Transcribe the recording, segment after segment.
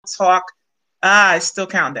Talk. It's still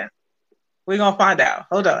counting. We're going to find out.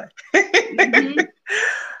 Hold on. Mm-hmm.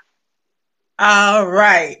 All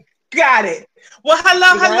right. Got it. Well,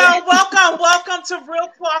 hello, You got hello. it? Welcome to Real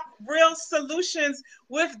Talk, Real Solutions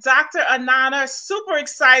with Dr. Anana. Super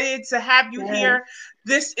excited to have you Yes. here.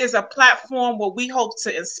 This is a platform where we hope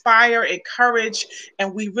to inspire, encourage,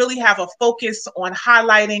 and we really have a focus on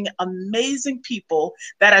highlighting amazing people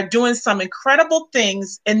that are doing some incredible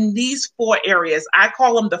things in these four areas. I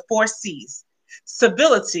call them the four C's: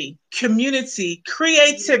 civility, community,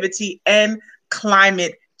 creativity, and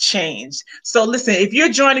climate change. So listen, if you're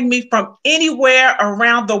joining me from anywhere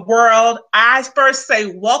around the world, I first say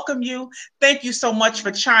welcome you. Thank you so much for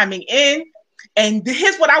chiming in. And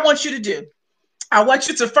here's what I want you to do. I want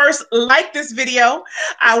you to first like this video.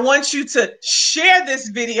 I want you to share this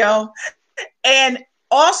video, and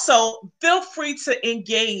also feel free to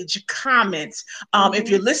engage, comment. If Mm-hmm.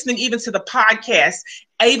 you're listening even to the podcast,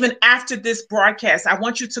 even after this broadcast, I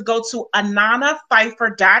want you to go to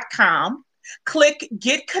ananapfeiffer.com, click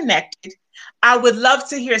get connected. I would love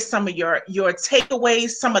to hear some of your takeaways,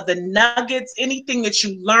 some of the nuggets, anything that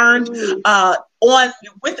you learned Mm. on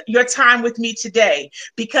with your time with me today,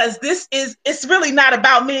 because it's really not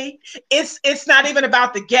about me. It's not even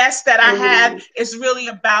about the guests that I have. Mm. It's really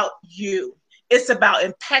about you. It's about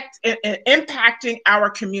impacting our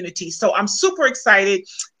community. So I'm super excited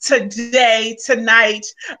today, tonight,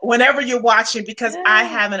 whenever you're watching, because I Yeah.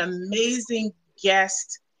 have an amazing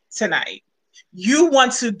guest tonight. You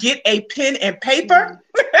want to get a pen and paper.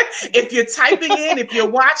 Mm. If you're typing in, if you're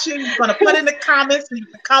watching, you're going to put in the comments and you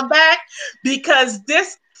can come back, because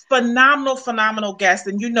this phenomenal guest,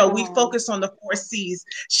 and we Oh. focus on the four C's.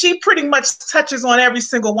 She pretty much touches on every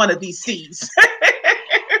single one of these C's.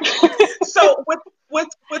 So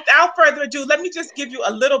without further ado, let me just give you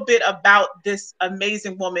a little bit about this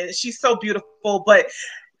amazing woman. She's so beautiful, but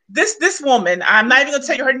this woman, I'm not even gonna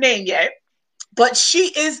tell you her name yet, but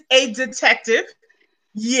she is a detective.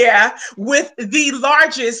 Yeah, with the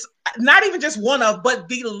largest, not even just one of, but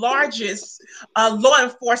the largest law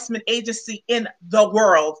enforcement agency in the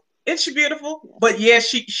world. Isn't she beautiful? But yeah,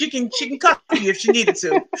 she can cuff you if she needed to,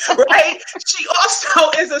 right? She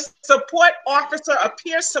also is a support officer, a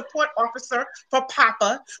peer support officer for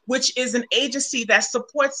PAPA, which is an agency that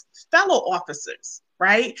supports fellow officers,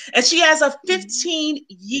 right? And she has a Mm-hmm.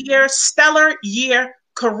 15-year stellar year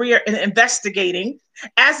career in investigating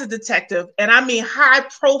as a detective, and I mean high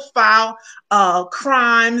profile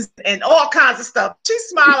crimes and all kinds of stuff. She's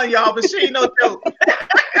smiling, y'all, but she ain't no joke.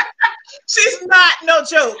 She's not no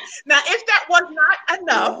joke. Now, if that was not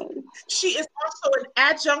enough, Yes. she is also an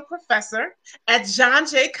adjunct professor at John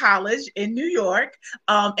Jay College in New York,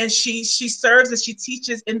 and she serves and she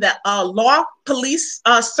teaches in the law police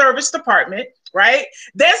service department. Right?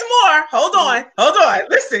 There's more. Mm. Hold on.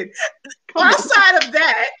 Listen. Come on. Outside of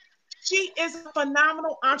that, she is a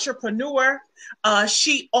phenomenal entrepreneur.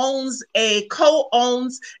 She co-owns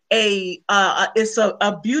it's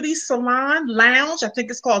a beauty salon lounge. I think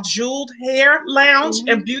it's called Jeweled Hair Lounge and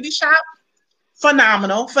Mm-hmm. Beauty Shop.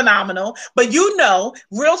 Phenomenal. But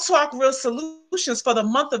Real Talk, Real Solutions, for the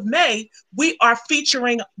month of May, we are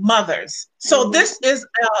featuring mothers. So Amen. this is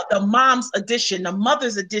the mom's edition, the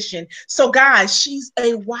mother's edition. So guys, she's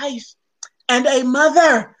a wife and a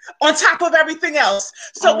mother on top of everything else.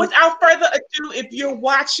 So Oh, without further ado, if you're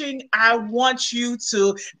watching, I want you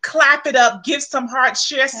to clap it up, give some hearts,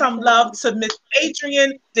 share pass some it love up. to Miss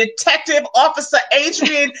Adrienne, Detective Officer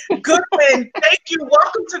Adrienne Goodwin. Thank you.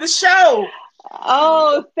 Welcome to the show.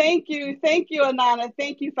 Oh, thank you, Anana.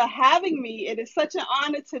 Thank you for having me. It is such an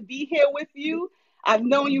honor to be here with you. I've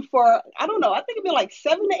known you for, I don't know, I think it's been like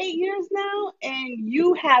 7 to 8 years now, and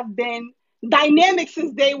you have been dynamic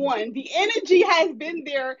since day one. The energy has been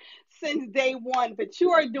there since day one, but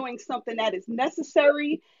you are doing something that is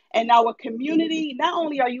necessary in our community. Not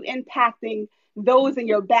only are you impacting those in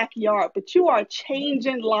your backyard, but you are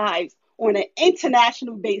changing lives on an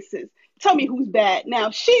international basis. Tell me who's bad.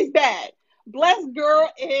 Now, she's bad. Blessed Girl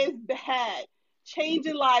is bad,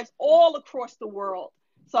 changing lives all across the world.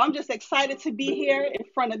 So I'm just excited to be here in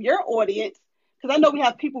front of your audience because I know we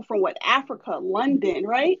have people from what, Africa, London,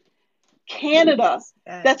 right? Canada,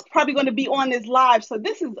 Yes. that's probably going to be on this live. So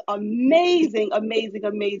this is amazing, amazing,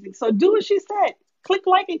 amazing. So do what she said. Click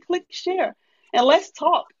like and click share. And let's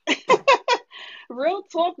talk. Real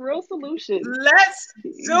talk, real solutions. Let's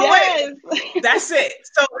do it. Yes. That's it.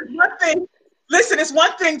 So one thing, listen, it's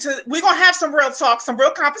one thing we're gonna have some real talk, some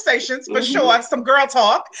real conversations for Mm-hmm. sure, some girl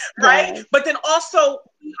talk, right? Yes. But then also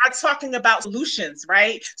we are talking about solutions,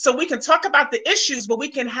 right? So we can talk about the issues, but we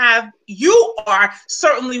can have, you are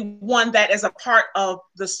certainly one that is a part of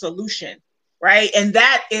the solution. right? And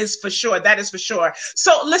that is for sure. That is for sure.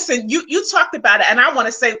 So listen, you talked about it, and I want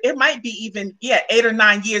to say it might be even 8 or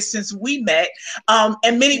 9 years since we met.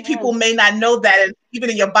 And many people may not know that, and even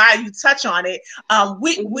in your bio, you touch on it.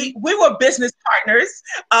 We were business partners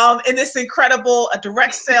in this incredible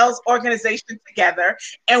direct sales organization together.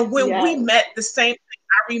 And when we met, the same thing,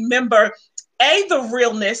 I remember the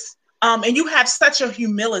realness. And you have such a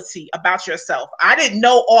humility about yourself. I didn't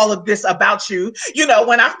know all of this about you,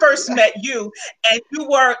 when I first met you, and you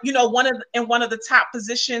were, in one of the top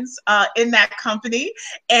positions in that company.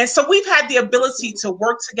 And so we've had the ability to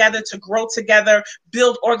work together, to grow together,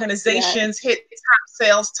 build organizations, hit top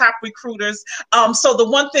sales, top recruiters. So the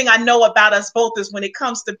one thing I know about us both is when it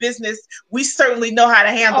comes to business, we certainly know how to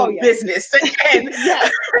handle business. And,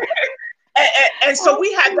 and so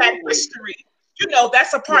we have that history.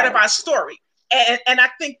 That's a part of our story. And I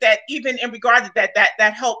think that even in regard to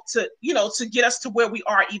that helped to, to get us to where we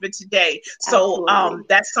are even today. So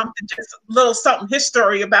that's something, just a little something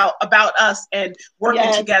history about us and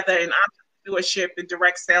working together in entrepreneurship and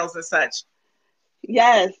direct sales and such.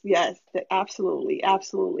 Yes, absolutely.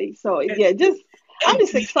 So I'm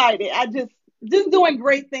just excited. Just doing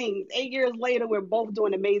great things. 8 years later, we're both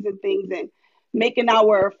doing amazing things and making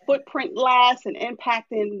our footprint last and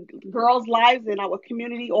impacting girls' lives in our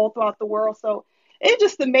community all throughout the world. So it's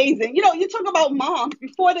just amazing. You talk about moms.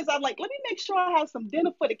 Before this, I'm like, let me make sure I have some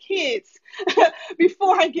dinner for the kids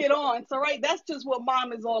before I get on. So, that's just what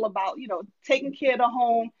mom is all about, taking care of the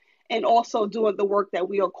home and also doing the work that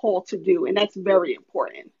we are called to do. And that's very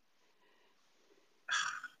important.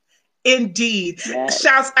 Indeed. Yes.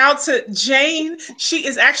 Shouts out to Jane. She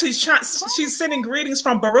is actually she's sending greetings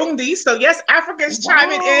from Burundi. So yes, Africa's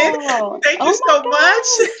chiming in. Thank you so much.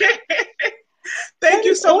 Thank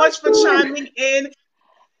you so much for chiming in.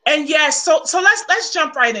 And yes, so let's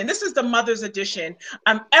jump right in. This is the Mother's Edition.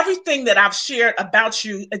 Everything that I've shared about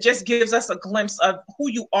you, it just gives us a glimpse of who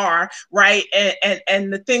you are, right?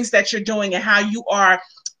 And the things that you're doing and how you are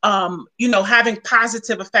having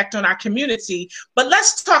positive effect on our community. But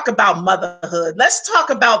let's talk about motherhood. Let's talk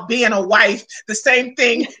about being a wife. The same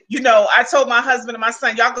thing, I told my husband and my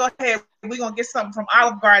son, y'all go ahead. We're going to get something from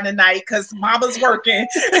Olive Garden tonight because mama's working.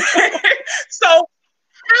 So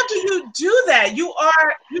how do you do that? You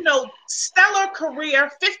are, stellar career,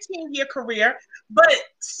 15-year career. But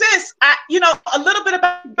sis, a little bit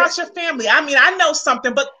about your family. I mean, I know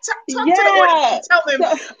something, but talk to the audience. Tell them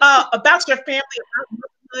about your family.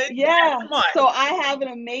 So I have an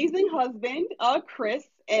amazing husband, Chris,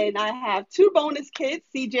 and I have 2 bonus kids,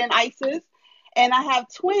 CJ and Isis, and I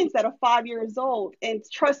have twins that are 5 years old. And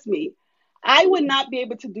trust me, I would not be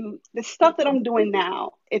able to do the stuff that I'm doing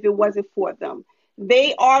now if it wasn't for them.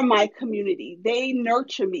 They are my community. They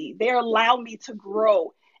nurture me. They allow me to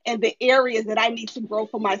grow in the areas that I need to grow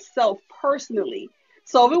for myself personally.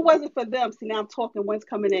 So if it wasn't for them, see, now I'm talking, one's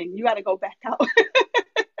coming in, you got to go back out.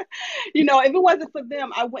 If it wasn't for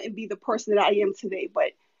them, I wouldn't be the person that I am today.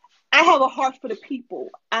 But I have a heart for the people.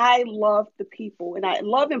 I love the people, and I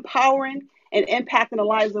love empowering and impacting the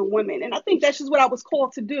lives of women. And I think that's just what I was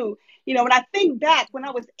called to do. When I think back, when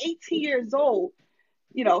I was 18 years old,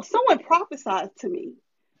 someone prophesied to me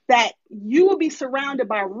that you will be surrounded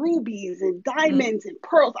by rubies and diamonds and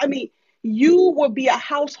pearls. I mean, you will be a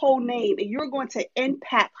household name, and you're going to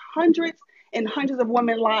impact hundreds and hundreds of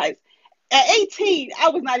women's lives. At 18, I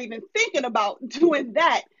was not even thinking about doing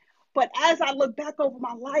that. But as I look back over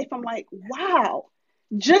my life, I'm like, wow,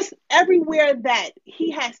 just everywhere that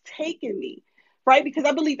he has taken me, right? Because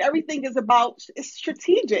I believe everything is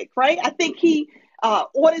strategic, right? I think he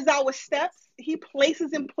orders our steps. He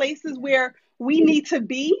places in places where we need to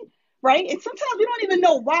be, right? And sometimes we don't even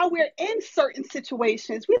know why we're in certain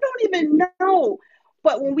situations. We don't even know.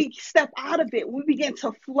 But when we step out of it, we begin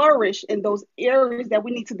to flourish in those areas that we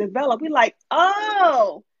need to develop. We're like,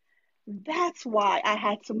 oh, that's why I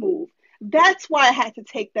had to move. That's why I had to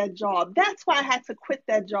take that job. That's why I had to quit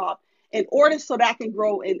that job in order so that I can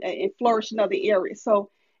grow and flourish in other areas. So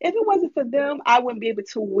if it wasn't for them, I wouldn't be able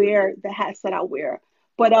to wear the hats that I wear.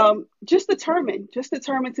 But just determined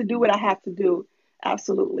to do what I have to do.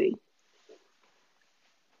 Absolutely.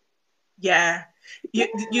 Yeah.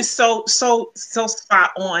 You're so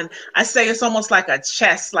spot on. I say it's almost like a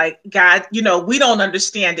chess, like God, we don't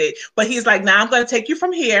understand it, but he's like, now I'm going to take you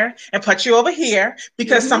from here and put you over here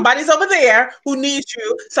because somebody's over there who needs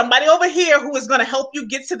you, somebody over here who is going to help you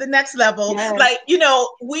get to the next level. Yes. Like,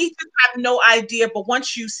 we just have no idea, but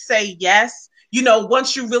once you say yes,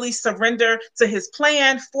 once you really surrender to his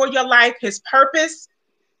plan for your life, his purpose,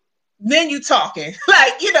 then you talking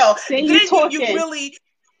like, then you really,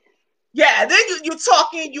 then you're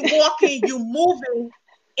talking, you walking, you moving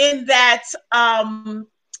in that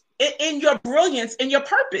in your brilliance, in your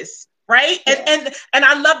purpose, right? Yeah. And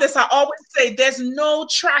I love this. I always say there's no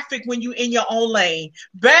traffic when you in your own lane,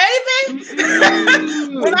 baby.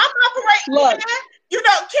 When I'm operating Look, there, you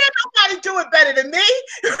know, can't nobody do it better than me.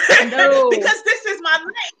 no, Because this is my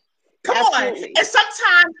lane. Come on. absolutely. And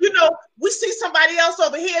sometimes, you know, we see somebody else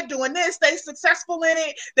over here doing this. They successful in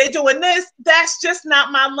it. They doing this. That's just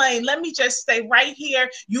not my lane. Let me just stay right here.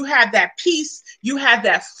 You have that peace. You have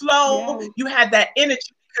that flow. Yeah. You have that energy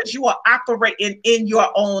because you are operating in your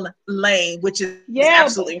own lane, which is Yeah,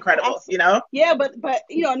 absolutely incredible, you know? yeah, but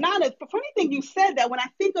you know, Nana, the funny thing you said that when I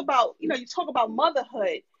think about, you know, you talk about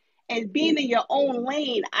motherhood and being in your own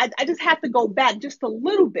lane, I just have to go back just a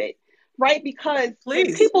little bit, right? Because when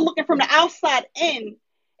Please. people looking from the outside in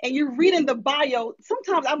and you're reading the bio,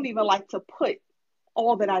 sometimes I don't even like to put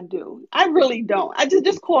all that I do. I really don't. I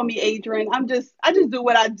just call me Adrian. I just do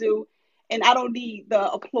what I do and I don't need the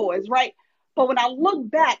applause, right? But when I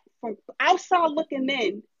look back from outside looking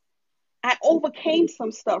in, I overcame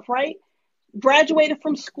some stuff, right? Graduated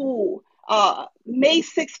from school, made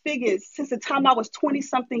six figures since the time I was 20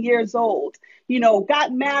 something years old, you know,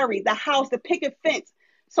 got married, the house, the picket fence.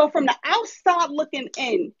 So from the outside looking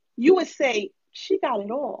in, you would say, she got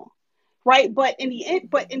it all, right? But in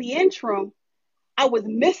the interim, I was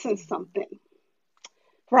missing something,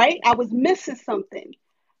 right? I was missing something.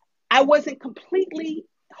 I wasn't completely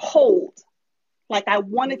whole like I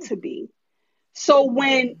wanted to be. So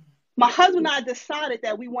when my husband and I decided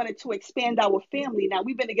that we wanted to expand our family, now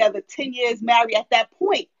we've been together 10 years, married at that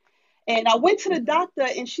point. And I went to the doctor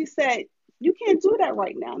and she said, you can't do that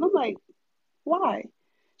right now. And I'm like, why?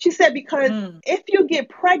 She said, because if you get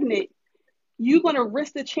pregnant, you're going to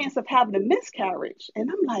risk the chance of having a miscarriage. And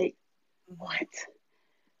I'm like, what?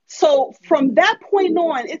 So from that point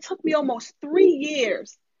on, it took me almost 3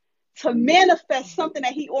 years to manifest something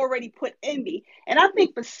that he already put in me. And I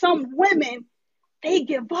think for some women, they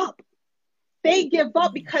give up. They give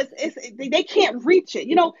up because they can't reach it.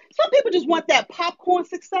 You know, some people just want that popcorn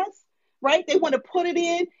success, right? They want to put it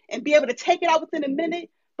in and be able to take it out within a minute.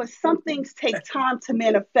 But some things take time to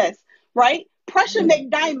manifest, right? Pressure makes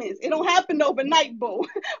diamonds. It don't happen overnight, boo.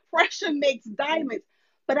 Pressure makes diamonds.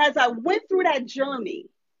 But as I went through that journey,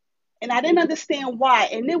 and I didn't understand why,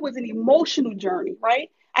 and it was an emotional journey, right?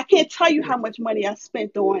 I can't tell you how much money I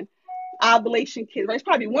spent on ovulation kits, right? It's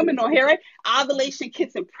probably women on here, right? Ovulation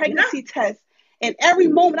kits and pregnancy tests. And every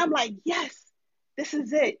moment I'm like, yes, this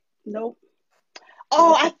is it. Nope.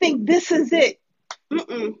 Oh, I think this is it.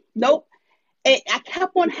 Nope. And I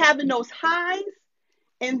kept on having those highs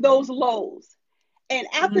and those lows. And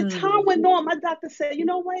after time went on, my doctor said, you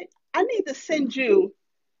know what? I need to send you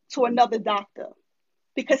to another doctor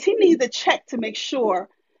because he needs a check to make sure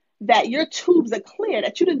that your tubes are clear,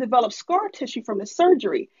 that you didn't develop scar tissue from the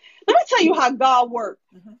surgery. Let me tell you how God worked.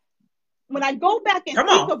 When I go back and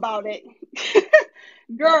think about it,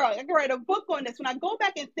 girl, I can write a book on this. When I go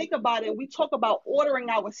back and think about it, we talk about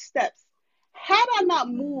ordering our steps. Had I not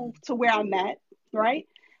moved to where I'm at, right?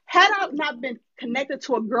 Had I not been connected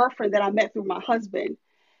to a girlfriend that I met through my husband,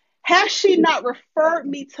 had she not referred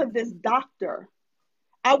me to this doctor,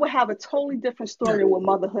 I would have a totally different story than what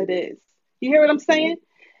motherhood is. You hear what I'm saying?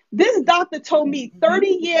 This doctor told me 30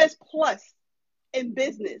 years plus in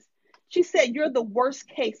business. She said, you're the worst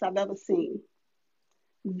case I've ever seen.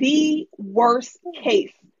 The worst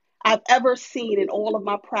case I've ever seen in all of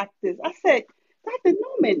my practice. I said, Dr.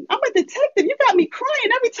 Newman, I'm a detective. You got me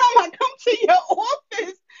crying every time I come to your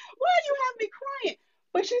office. Why do you have me crying?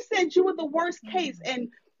 But she said, you were the worst case. And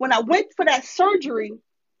when I went for that surgery,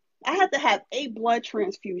 I had to have 8 blood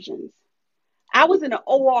transfusions. I was in an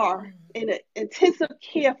OR in an intensive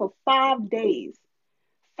care for 5 days.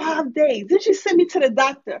 5 days. Then she sent me to the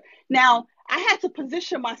doctor. Now, I had to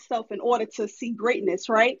position myself in order to see greatness,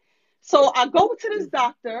 right? So I go to this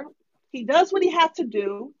doctor. He does what he had to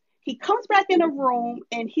do. He comes back in the room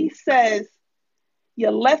and he says,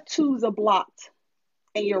 your left tubes are blocked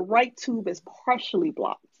and your right tube is partially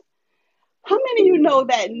blocked. How many of you know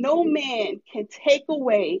that no man can take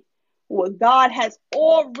away what God has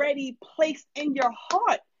already placed in your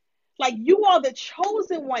heart? Like you are the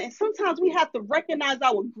chosen one. And sometimes we have to recognize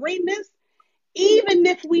our greatness, even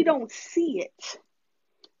if we don't see it.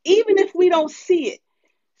 Even if we don't see it.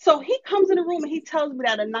 So he comes in the room and he tells me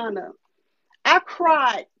that, Anana, I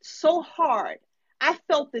cried so hard. I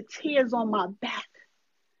felt the tears on my back.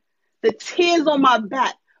 The tears on my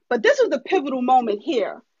back. But this was the pivotal moment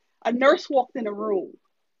here. A nurse walked in the room.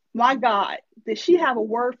 My God, did she have a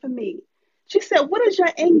word for me? She said, what is your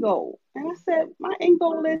end goal? And I said, my end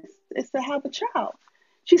goal is to have a child.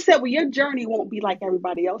 She said, well, your journey won't be like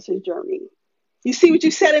everybody else's journey. You see what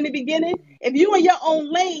you said in the beginning? If you in your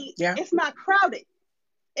own lane, Yeah. it's not crowded.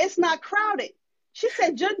 It's not crowded. She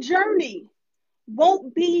said, your journey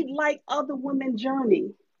won't be like other women's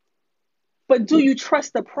journey, but do you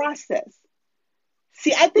trust the process?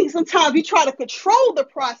 See, I think sometimes we try to control the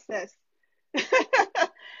process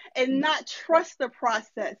and not trust the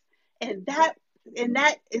process. And that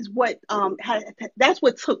is what that's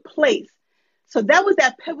what took place. So that was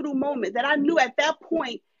that pivotal moment that I knew at that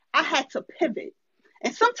point I had to pivot.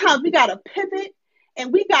 And sometimes we gotta pivot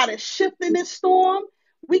and we gotta shift in this storm.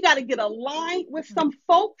 We gotta get aligned with some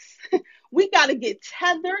folks. We gotta get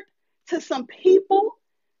tethered to some people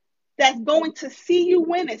that's going to see you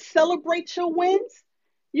win and celebrate your wins.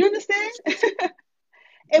 You understand?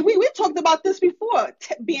 And we talked about this before,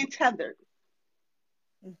 being tethered.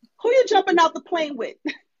 Who you jumping out the plane with?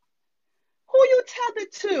 Who you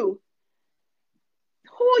tethered to?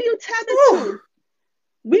 Who are you tethered to?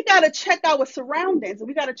 We got to check our surroundings.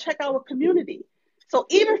 We got to check our community. So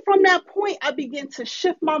even from that point, I began to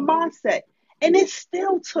shift my mindset. And it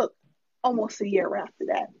still took almost a year after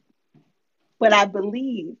that. But I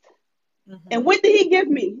believed. Mm-hmm. And what did he give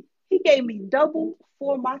me? He gave me double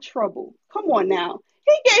for my trouble. Come on now.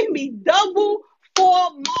 He gave me double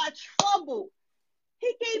for my trouble.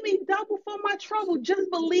 He gave me double for my trouble.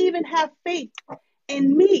 Just believe and have faith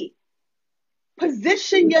in me.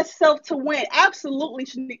 Position yourself to win. Absolutely,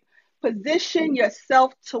 Shanique. Position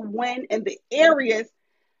yourself to win in the areas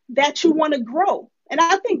that you want to grow. And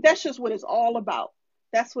I think that's just what it's all about.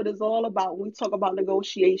 That's what it's all about when we talk about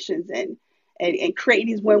negotiations and creating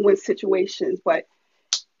these win-win situations. But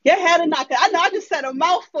your head and knock it. I know I just said a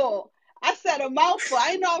mouthful. I said a mouthful.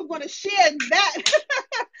 I didn't know I was going to share that.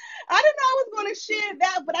 I didn't know I was going to share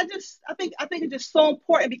that, but I think it's just so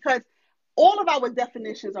important because all of our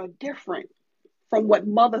definitions are different from what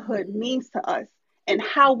motherhood means to us and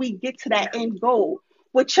how we get to that end goal.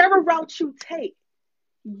 Whichever route you take,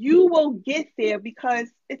 you will get there because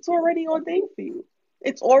it's already ordained for you.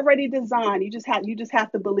 It's already designed. You just have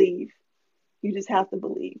to believe. You just have to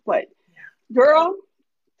believe. But girl,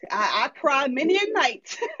 I cried many a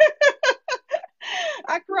night.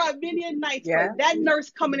 I cried many a night. Yeah. But that nurse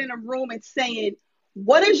coming in a room and saying,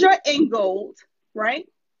 what is your end goal, right?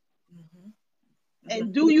 Mm-hmm.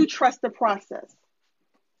 And do you trust the process?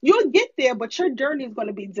 You'll get there, but your journey is going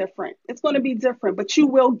to be different. It's going to be different, but you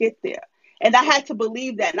will get there. And I had to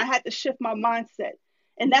believe that, and I had to shift my mindset.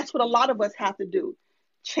 And that's what a lot of us have to do.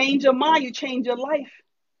 Change your mind, you change your life.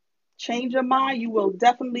 Change your mind, you will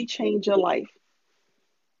definitely change your life.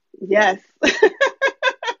 Yes.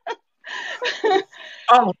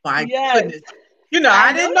 Oh my goodness.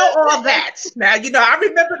 I didn't know all that. Now, I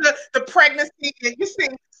remember the pregnancy and you see,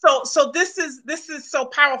 so this is so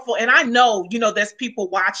powerful. And I know, there's people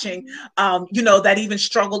watching, that even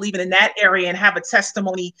struggle even in that area and have a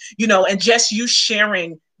testimony, and just you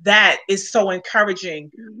sharing that is so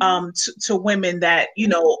encouraging, to women that,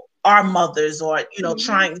 are mothers or,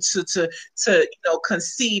 trying to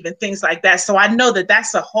conceive and things like that. So I know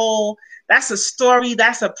that's a story,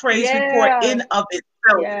 that's a praise report in of itself.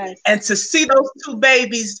 Yes. And to see those two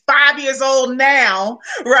babies, 5 years old now,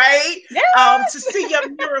 right? Yes. To see your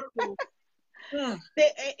miracle.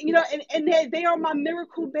 They are my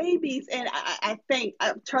miracle babies. And I thank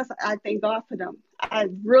God for them. I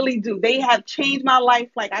really do. They have changed my life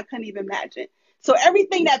like I couldn't even imagine. So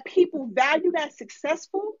everything that people value as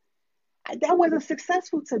successful, that wasn't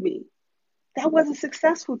successful to me. That wasn't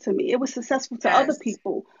successful to me. It was successful to other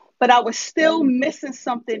people, but I was still missing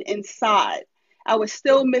something inside. But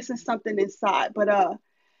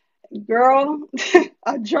girl,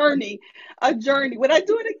 a journey. Would I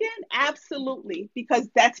do it again? Absolutely, because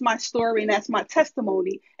that's my story and that's my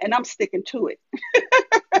testimony, and I'm sticking to it.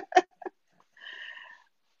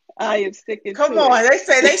 I am sticking to it. Come on, they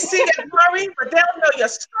say they see your story, but they don't know your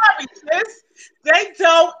story, sis. They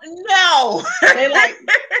don't know. They like,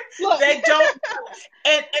 look. They don't know.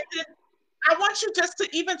 And then I want you just to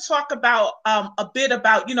even talk about a bit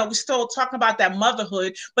about, we're still talking about that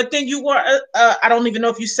motherhood, but then you were, I don't even know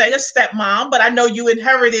if you say a stepmom, but I know you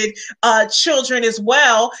inherited children as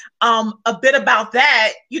well. A bit about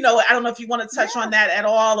that, I don't know if you want to touch on that at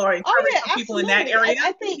all or encourage people in that area.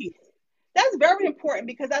 I think that's very important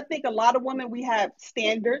because I think a lot of women, we have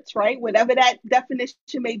standards, right? Whatever that definition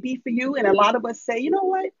may be for you. And a lot of us say, you know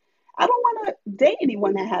what? I don't want to date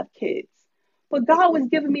anyone that have kids. But God was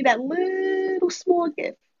giving me that little small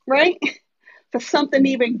gift, right? For something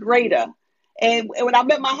even greater. And when I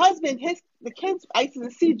met my husband, the kids, Isis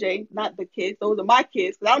and CJ, not the kids, those are my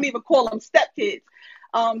kids, because I don't even call them stepkids.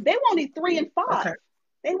 They were only 3 and 5. Okay.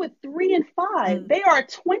 They were 3 and 5. They are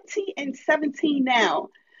 20 and 17 now.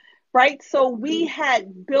 right? So we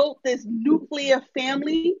had built this nuclear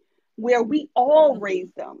family where we all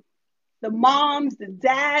raised them. The moms, the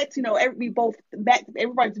dads,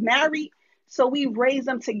 everybody's married. So we raise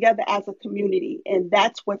them together as a community. And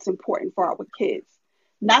that's what's important for our kids.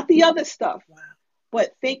 Not the other stuff, Wow.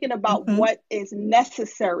 but thinking about what is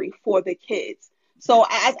necessary for the kids. So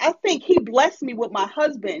I think he blessed me with my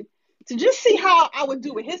husband to just see how I would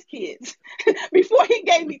do with his kids before he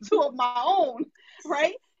gave me two of my own,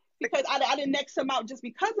 right? Because I didn't X him out just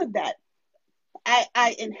because of that.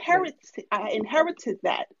 I inherited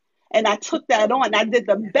that, and I took that on. I did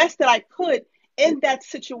the best that I could in that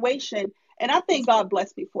situation, and I think God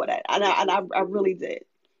blessed me for that. And I really did.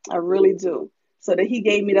 I really do. So that he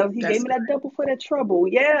gave me that double for that trouble.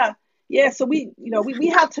 Yeah. Yeah. So we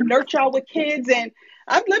have to nurture our kids, and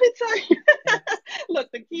let me tell you,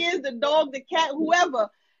 look, the kids, the dog, the cat, whoever,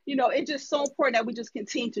 it's just so important that we just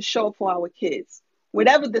continue to show up for our kids,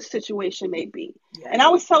 whatever the situation may be. Yeah. And I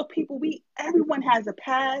always tell people, everyone has a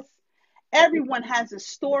past, everyone has a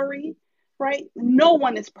story, right? No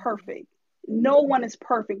one is perfect. No one is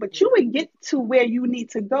perfect, but you would get to where you need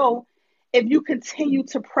to go if you continue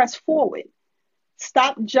to press forward.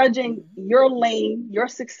 Stop judging your lane, your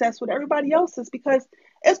success with everybody else's, because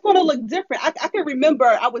it's going to look different. I can remember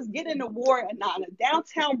I was getting an award in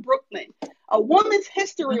downtown Brooklyn, a Women's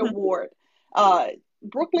History Award,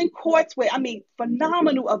 Brooklyn courts with,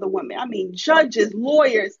 phenomenal other women. Judges,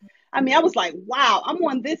 lawyers. I was like, wow, I'm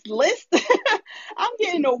on this list. I'm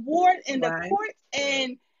getting an award in the court,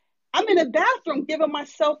 and I'm in the bathroom giving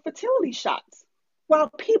myself fertility shots while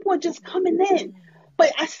people are just coming in.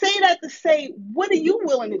 But I say that to say, what are you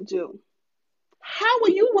willing to do? How are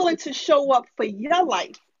you willing to show up for your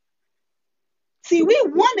life? See, we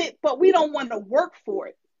want it, but we don't want to work for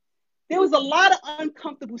it. There was a lot of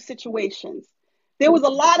uncomfortable situations. There was a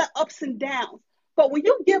lot of ups and downs. But when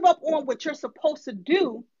you give up on what you're supposed to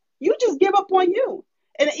do, you just give up on you.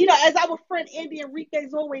 And, as our friend Andy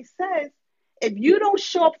Enriquez always says, if you don't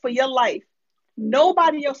show up for your life,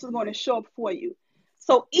 nobody else is going to show up for you.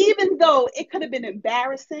 So even though it could have been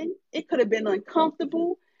embarrassing, it could have been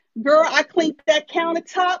uncomfortable, girl, I cleaned that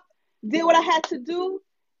countertop, did what I had to do,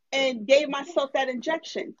 and gave myself that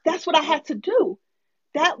injection. That's what I had to do.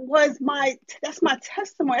 That's my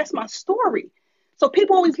testimony. That's my story. So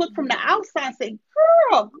people always look from the outside and say,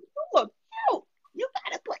 girl, you look cute. You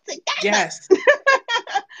got to put together. Yes.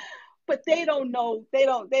 But they don't know. They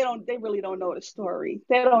really don't know the story.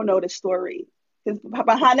 They don't know the story. Because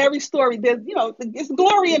behind every story, there's, it's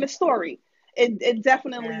glory in the story. It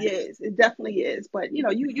definitely is. It definitely is. But,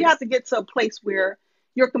 you have to get to a place where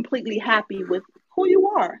you're completely happy with who you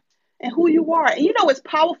are. And it's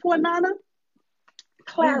powerful, Nana?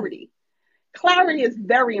 Clarity. Clarity is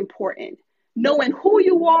very important. Knowing who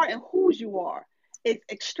you are and whose you are is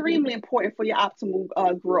extremely important for your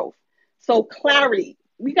optimal growth. So clarity.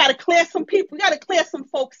 We got to clear some people. We got to clear some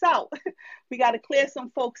folks out. We got to clear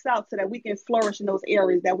some folks out so that we can flourish in those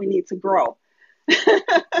areas that we need to grow.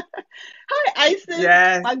 Hi, Isis.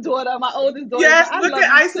 Yes. My oldest daughter. Yes, look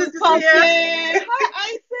at Isis is here.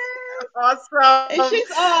 Hi, Isis. Awesome. And she's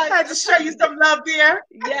I had to show you some love there.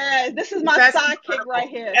 Yeah, this is my sidekick right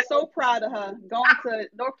here. So proud of her. Going to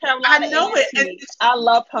North Carolina. I know it. I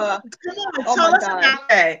love her. Come on, tell us about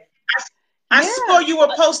that. I saw you were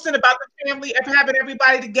posting about the family of having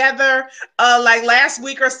everybody together like last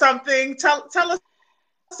week or something. Tell us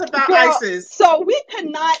about Isis. So we could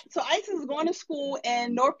not. So Isis is going to school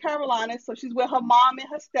in North Carolina. So she's with her mom and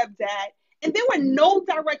her stepdad. And there were no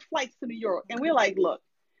direct flights to New York. And we're like, look,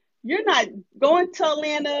 you're not going to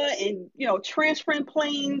Atlanta and, transferring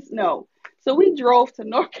planes. No. So we drove to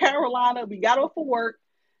North Carolina. We got off of work,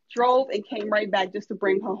 drove, and came right back just to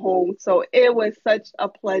bring her home. So it was such a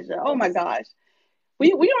pleasure. Oh my gosh. We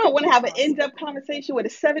don't want to have an in-depth conversation with a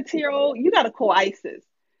 17-year-old. You got to call Isis.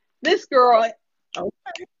 This girl,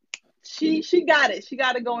 she got it. She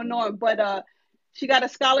got it going on. But she got a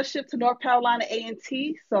scholarship to North Carolina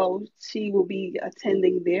A&T. So she will be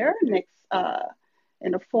attending there next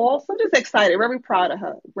in the fall. So I'm just excited. Very proud of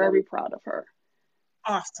her. Very proud of her.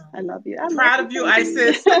 Awesome. I love you. Proud of you,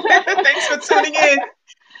 Isis. Thanks for tuning in.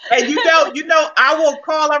 And I will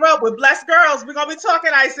call her up with Blessed Girls. We're gonna be talking,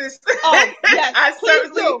 Isis. Oh yes, please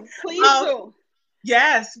do.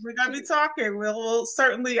 Yes, we're gonna be talking. We'll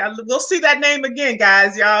certainly we'll see that name again,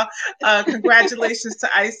 guys. Y'all, congratulations to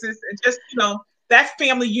Isis, and just that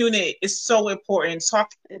family unit is so important.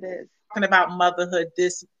 It is. Talking about motherhood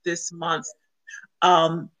this month.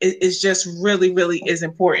 Is just really is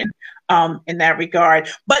important in that regard.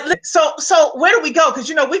 But so where do we go? Because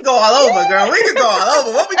we go all over, girl. We can go all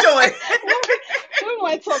over. What we doing? We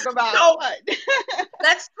want to talk about what?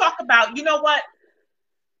 let's talk about, you know what?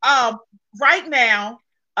 Um, right now,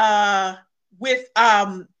 with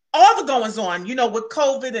all the goings on, with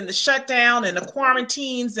COVID and the shutdown and the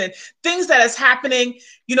quarantines and things that is happening,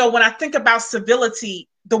 when I think about civility,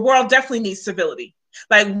 the world definitely needs civility.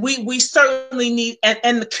 Like we certainly need,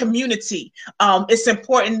 and the community. It's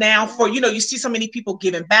important now for, you see so many people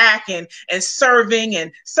giving back and serving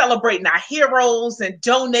and celebrating our heroes and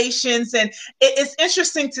donations. And it's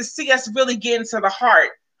interesting to see us really get into the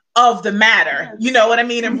heart of the matter, you know what I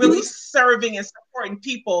mean? And really serving and supporting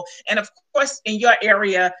people. And of course, in your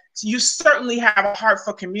area, you certainly have a heart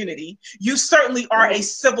for community. You certainly are a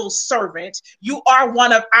civil servant. You are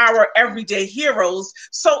one of our everyday heroes.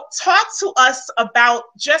 So talk to us about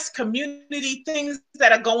just community things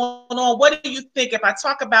that are going on. What do you think if I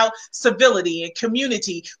talk about civility and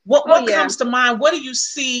community? What comes to mind? What do you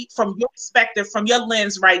see from your perspective, from your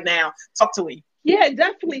lens right now? Talk to me. Yeah,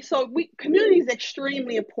 definitely. So community is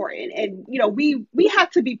extremely important, and we have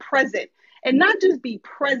to be present, and not just be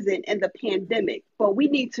present in the pandemic, but we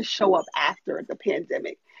need to show up after the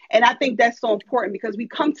pandemic. And I think that's so important because we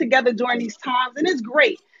come together during these times, and it's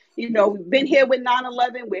great. We've been here with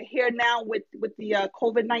 9/11, we're here now with the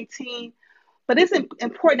COVID-19, but it's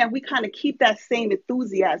important that we kind of keep that same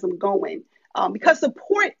enthusiasm going, because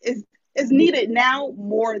support is needed now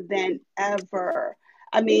more than ever.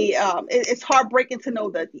 I mean, it's heartbreaking to know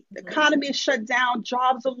that the economy is shut down,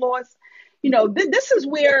 jobs are lost. This is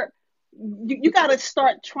where you got to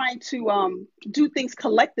start trying to do things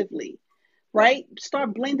collectively, right?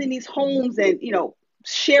 Start blending these homes and,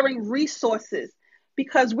 sharing resources,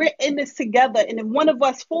 because we're in this together. And if one of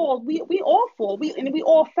us falls, we all fall. We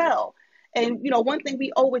all fell. And, one thing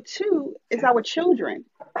we owe it to is our children.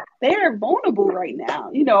 They're vulnerable right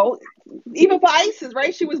now, even for Isis,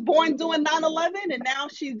 right? She was born during 9/11, and now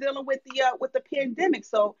she's dealing with the pandemic.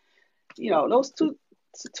 So, those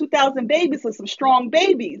 2,000 babies are some strong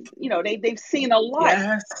babies. They've seen a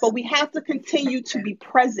lot, but we have to continue to be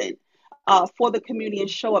present for the community and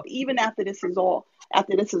show up even after this is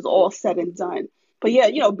all said and done. But yeah,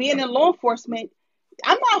 being in law enforcement,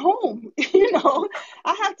 I'm not home.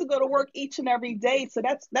 I have to go to work each and every day. So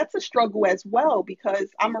that's a struggle as well, because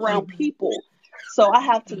I'm around people. So I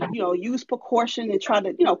have to, use precaution and try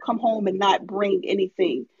to, come home and not bring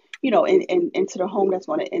anything, into the home that's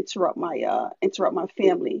going to interrupt my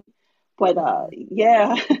family. But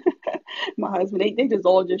yeah, my husband, they just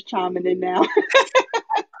all just chiming in now.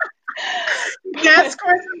 Yes,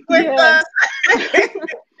 Chris, with us.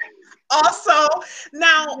 Also,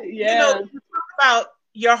 now, you talk about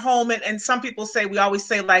your home, and some people say, we always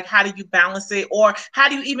say, like, how do you balance it, or how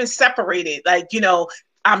do you even separate it? Like,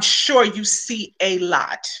 I'm sure you see a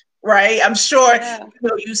lot, right? I'm sure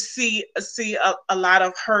you see a lot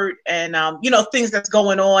of hurt and things that's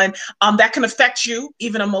going on that can affect you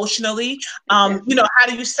even emotionally. How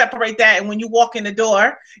do you separate that? And when you walk in the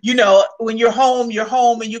door, when you're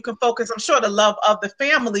home and you can focus, I'm sure, the love of the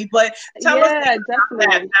family. But tell us about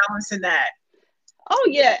that balance in that. Oh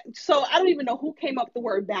yeah. So I don't even know who came up with the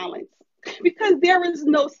word balance, because there is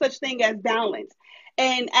no such thing as balance.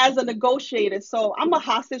 And as a negotiator, so I'm a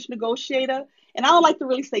hostage negotiator, and I don't like to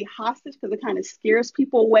really say hostage because it kind of scares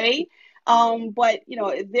people away. But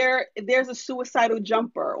if there's a suicidal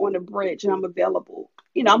jumper on the bridge and I'm available,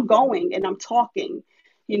 I'm going and I'm talking.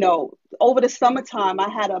 Over the summertime, I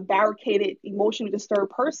had a barricaded, emotionally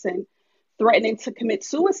disturbed person threatening to commit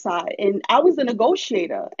suicide, and I was a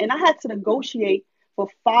negotiator, and I had to negotiate for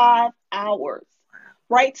 5 hours.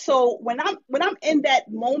 Right. So when I'm in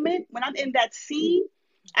that moment, when I'm in that scene,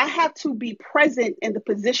 I have to be present in the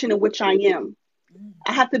position in which I am.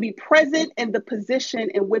 I have to be present in the position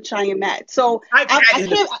in which I am at. So I can't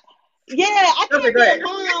be a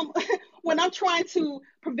mom when I'm trying to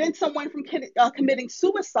prevent someone from committing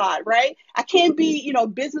suicide. Right. I can't be,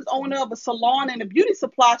 business owner of a salon and a beauty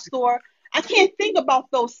supply store. I can't think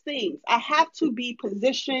about those things. I have to be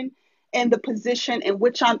positioned in the position in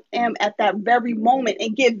which I am at that very moment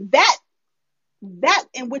and give that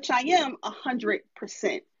in which I am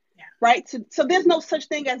 100%. Right. So there's no such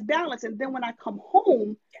thing as balance. And then when I come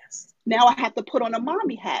home, now I have to put on a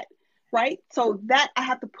mommy hat. Right. So that I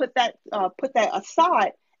have to put that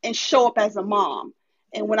aside and show up as a mom.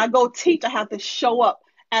 And when I go teach, I have to show up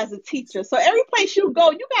as a teacher. So every place you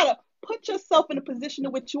go, you got to put yourself in a position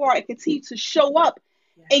in which you are and continue to show up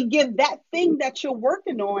and give that thing that you're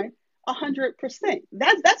working on 100%.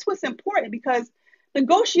 That's what's important, because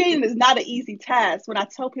negotiating is not an easy task. When I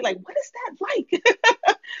tell people, like, what is that like?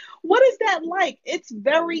 What is that like? It's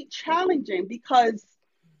very challenging because,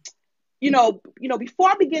 before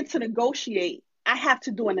I begin to negotiate, I have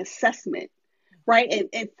to do an assessment, right?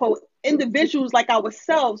 And for individuals like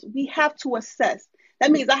ourselves, we have to assess.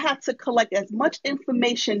 That means I have to collect as much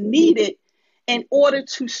information needed in order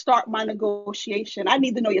to start my negotiation. I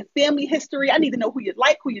need to know your family history. I need to know who you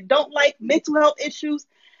like, who you don't like, mental health issues.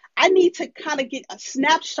 I need to kind of get a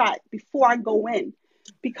snapshot before I go in,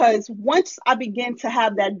 because once I begin to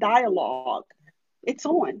have that dialogue, it's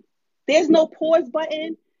on. There's no pause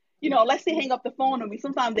button. Let's say hang up the phone on me.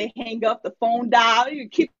 Sometimes they hang up, the phone dial. You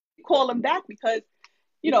keep calling back because,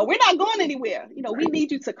 we're not going anywhere. We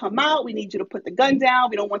need you to come out. We need you to put the gun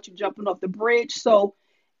down. We don't want you jumping off the bridge. So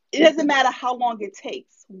it doesn't matter how long it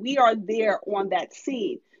takes. We are there on that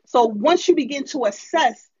scene. So once you begin to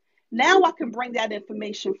assess, now I can bring that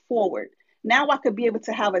information forward. Now I could be able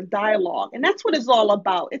to have a dialogue. And that's what it's all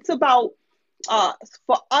about. It's about,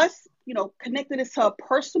 for us, connecting this to a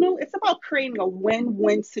personal, it's about creating a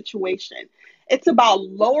win-win situation. It's about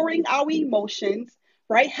lowering our emotions,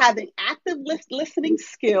 right? Having active listening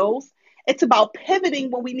skills. It's about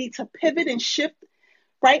pivoting when we need to pivot and shift,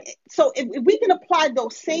 right? So if we can apply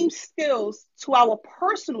those same skills to our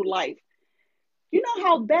personal life, you know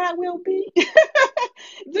how bad we'll be?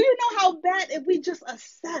 Do you know how bad if we just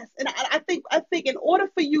assess? And I think in order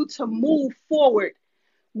for you to move forward,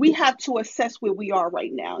 we have to assess where we are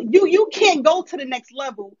right now. You can't go to the next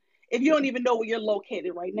level if you don't even know where you're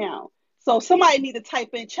located right now. So somebody need to type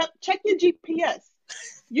in, check your GPS.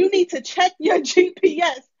 You need to check your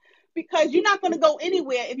GPS, because you're not going to go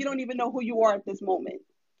anywhere if you don't even know who you are at this moment.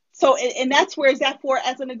 So, and that's where it's at for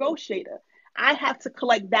as a negotiator. I have to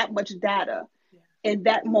collect that much data in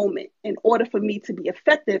that moment in order for me to be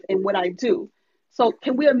effective in what I do. So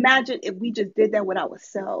can we imagine if we just did that with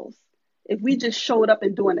ourselves? If we just showed up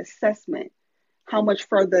and do an assessment, how much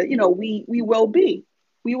further, we will be.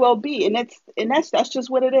 We will be. And that's just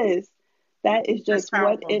what it is. That is just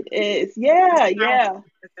what it is. Yeah, yeah.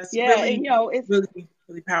 That's yeah. Really, and, it's really,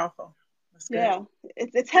 really powerful. That's good. Yeah.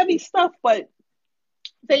 It's heavy stuff, but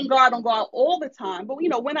thank God I don't go out all the time. But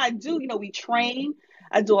when I do, we train.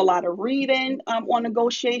 I do a lot of reading on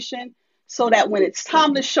negotiation, so that when it's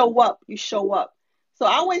time to show up, you show up. So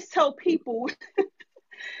I always tell people,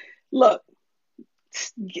 look,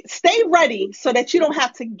 stay ready so that you don't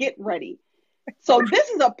have to get ready. So this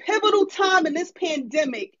is a pivotal time in this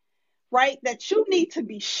pandemic, right? That you need to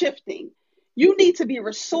be shifting. You need to be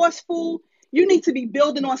resourceful. You need to be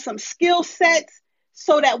building on some skill sets,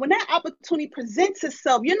 so that when that opportunity presents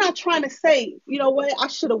itself, you're not trying to say, you know what, I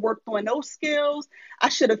should have worked on those skills. I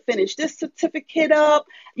should have finished this certificate up.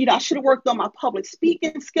 I should have worked on my public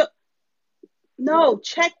speaking skill. No,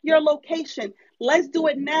 check your location. Let's do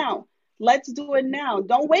it now. Let's do it now.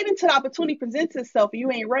 Don't wait until the opportunity presents itself and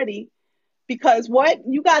you ain't ready. Because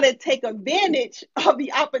you got to take advantage of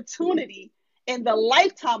the opportunity in the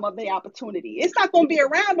lifetime of the opportunity. It's not going to be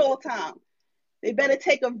around all the time. They better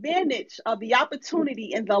take advantage of the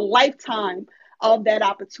opportunity in the lifetime of that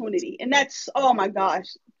opportunity. And that's, oh my gosh,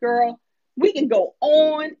 girl, we can go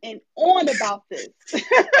on and on about this.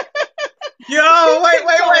 Yo,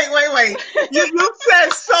 wait. You said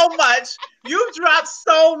so much. You dropped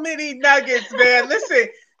so many nuggets, man. Listen,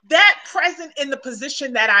 that present in the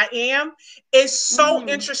position that I am is so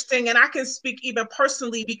interesting. And I can speak even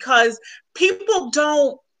personally, because people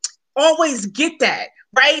don't always get that.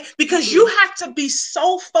 Right? Because you have to be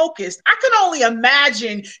so focused. I can only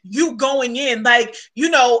imagine you going in, like,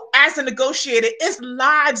 as a negotiator, it's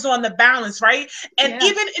lives on the balance, right? And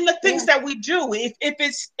even in the things that we do, if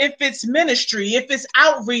it's ministry, if it's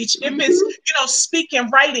outreach, if it's, speaking,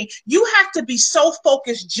 writing, you have to be so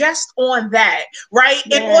focused just on that, right?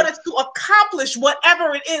 In order to accomplish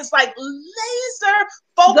whatever it is, like laser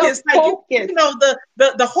focus, like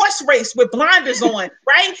the horse race with blinders on,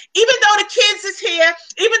 right? Even though the kids is here,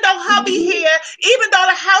 even though hubby here, even though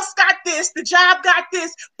the house got this, the job got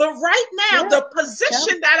this, but right now, the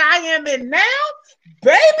position that I am in now,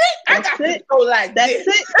 baby, I got to go like this.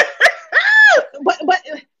 That's it.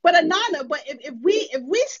 but Anana, if we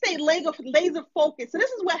stay laser focused, so this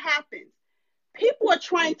is what happens. People are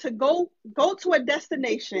trying to go to a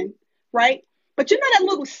destination, right? But that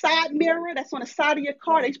little side mirror that's on the side of your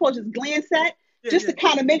car that you're supposed to just glance at, to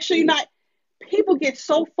kind of make sure you're not. People get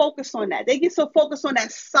so focused on that. They get so focused on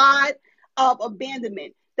that side of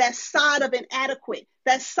abandonment, that side of inadequate,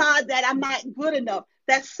 that side that I'm not good enough,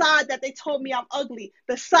 that side that they told me I'm ugly,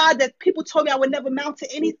 the side that people told me I would never amount to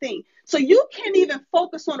anything. So you can't even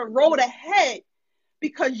focus on the road ahead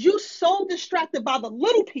because you're so distracted by the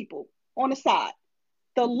little people on the side.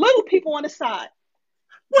 The little people on the side.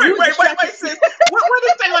 Wait, sis. What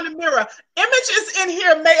is they on the mirror? Images in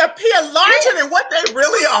here may appear larger than what they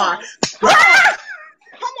really are.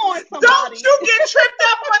 Come on, somebody. Don't you get tripped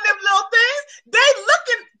up on them little things. They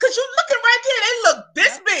looking, because you looking right there. They look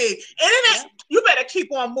this big. And it ain't, you better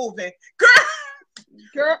keep on moving.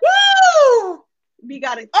 Girl. Woo! We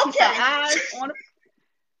got to keep our eyes on it.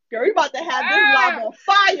 Girl, we about to have this live on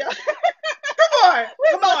fire.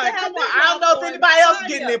 Come on. I don't know if anybody else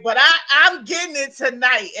getting it, but I'm getting it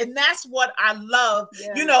tonight. And that's what I love.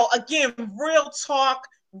 Yeah. You know, again, real talk,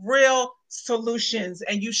 real solutions,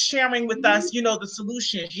 and you sharing with us, you know, the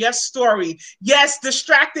solutions. Yes, story. Yes,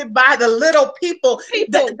 distracted by the little people.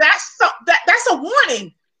 That's a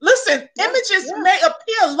warning. Listen, images may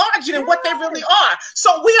appear larger than what they really are.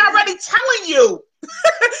 So we already telling you.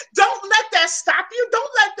 Don't let that stop you.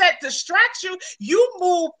 Don't let that distract you. You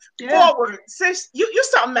move forward. Sis, you're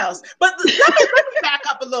something else. But let me back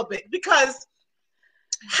up a little bit, because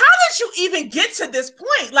how did you even get to this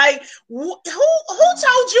point? Like, who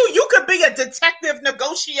told you could be a detective,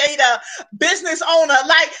 negotiator, business owner?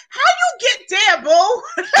 Like, how you get there, boo?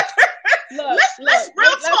 Let's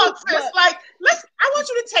real talk, sis. Like, I want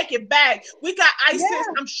you to take it back. We got ISIS. Yeah.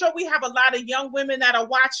 I'm sure we have a lot of young women that are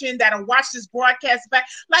watching, that'll watch this broadcast back.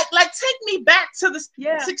 Like, take me back to the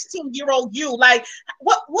 16-year-old you. Like,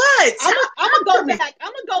 what? I'm gonna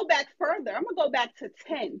go back further. I'm gonna go back to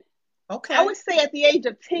 10. Okay. I would say at the age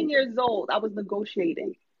of 10 years old, I was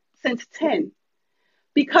negotiating since 10,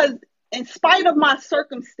 because in spite of my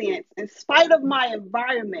circumstance, in spite of my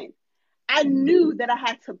environment, I knew that I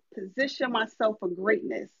had to position myself for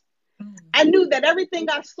greatness. I knew that everything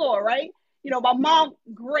I saw, right? You know, my mom,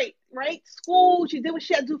 great, right? School, she did what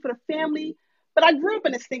she had to do for the family. But I grew up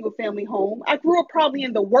in a single family home. I grew up probably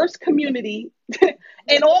in the worst community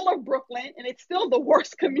in all of Brooklyn. And it's still the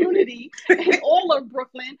worst community in all of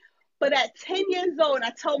Brooklyn. But at 10 years old, and I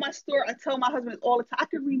tell my story, I tell my husband all the time, I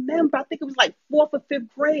can remember, I think it was like 4th or 5th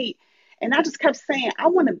grade. And I just kept saying, I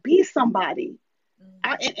want to be somebody.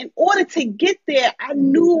 In order to get there, I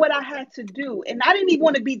knew what I had to do. And I didn't even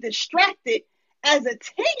want to be distracted as a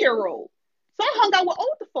 10-year-old. So I hung out with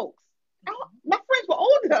older folks. My friends were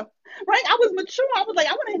older, right? I was mature. I was like,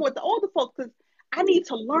 I want to hang with the older folks because I need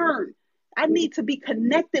to learn. I need to be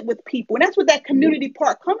connected with people. And that's what that community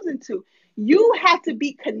part comes into. You have to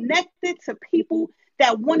be connected to people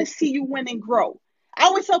that want to see you win and grow. I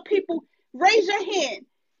always tell people, raise your hand.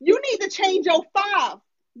 You need to change your 5.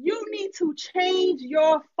 You need to change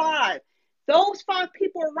your 5. Those 5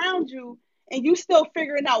 people around you, and you still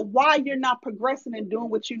figuring out why you're not progressing and doing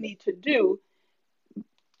what you need to do.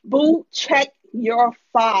 Boo, check your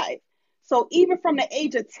 5. So even from the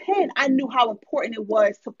age of 10, I knew how important it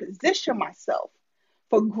was to position myself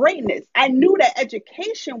for greatness. I knew that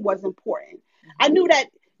education was important. I knew that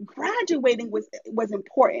graduating was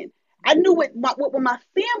important. I knew what my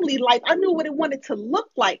family life, I knew what it wanted to look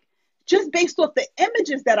like just based off the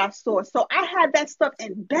images that I saw. So I had that stuff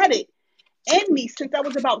embedded in me since I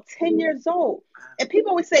was about 10 years old. And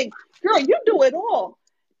people would say, girl, you do it all.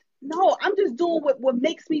 No, I'm just doing what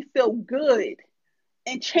makes me feel good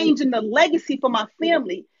and changing the legacy for my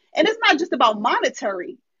family. And it's not just about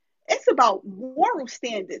monetary. It's about moral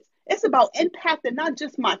standards. It's about impacting not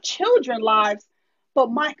just my children's lives,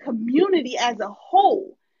 but my community as a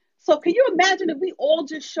whole. So can you imagine if we all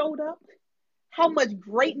just showed up, how much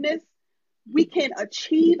greatness we can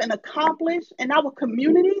achieve and accomplish in our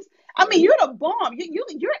communities? I mean, you're the bomb.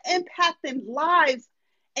 You're impacting lives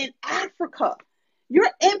in Africa.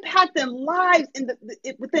 You're impacting lives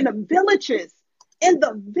within the villages. In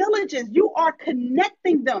the villages, you are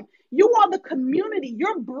connecting them. You are the community.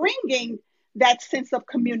 You're bringing that sense of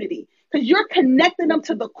community because you're connecting them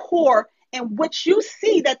to the core and what you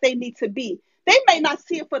see that they need to be. They may not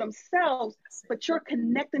see it for themselves, but you're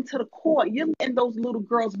connecting to the core. You're letting those little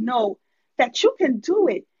girls know that you can do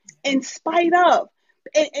it in spite of.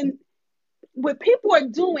 And what people are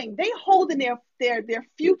doing, they holding their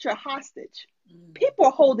future hostage. People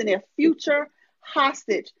are holding their future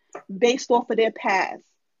hostage based off of their past.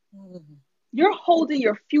 You're holding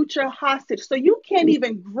your future hostage. So you can't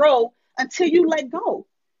even grow until you let go.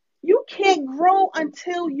 You can't grow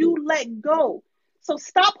until you let go. So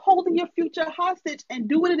stop holding your future hostage and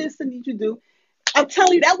do what it is that you need to do. I'm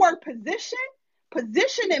telling you, that word position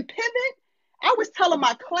and pivot. I was telling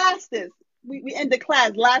my class this. We ended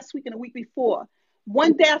class last week and the week before.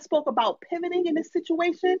 One day I spoke about pivoting in this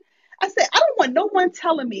situation. I said, I don't want no one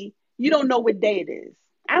telling me you don't know what day it is.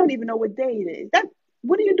 I don't even know what day it is.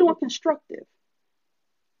 What are you doing constructive?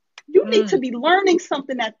 You need to be learning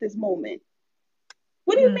something at this moment.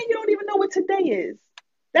 What do you mean you don't even know what today is?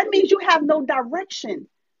 That means you have no direction.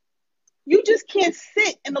 You just can't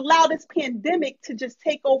sit and allow this pandemic to just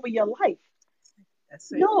take over your life.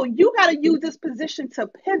 That's it. No, you got to use this position to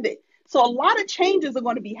pivot. So a lot of changes are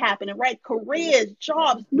going to be happening, right? Careers,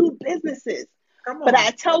 jobs, new businesses. Come But on.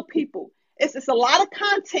 I tell people, it's a lot of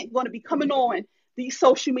content going to be coming on these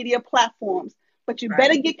social media platforms, but you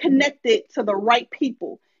better get connected to the right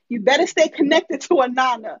people. You better stay connected to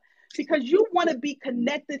Anana, because you want to be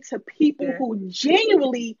connected to people who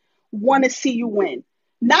genuinely want to see you win,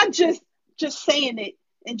 not just saying it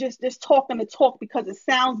and just talking the talk because it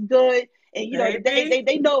sounds good. And you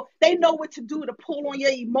know, they know what to do to pull on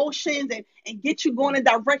your emotions and get you going in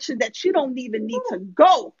directions that you don't even need to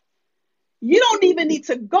go. You don't even need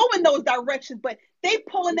to go in those directions, but they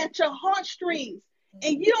pulling at your heartstrings,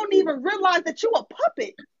 and you don't even realize that you're a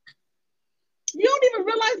puppet. You don't even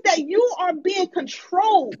realize that you are being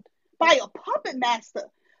controlled by a puppet master.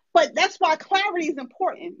 But that's why clarity is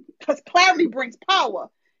important, because clarity brings power.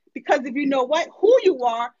 Because if you know who you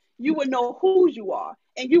are, you will know who you are,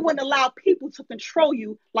 and you wouldn't allow people to control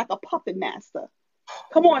you like a puppet master.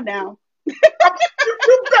 Come on now. You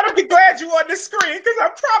better be glad you're on the screen, because I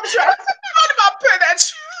promise you, I'm about to put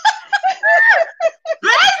at you.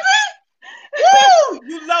 Baby! Woo!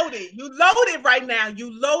 You loaded. You loaded right now.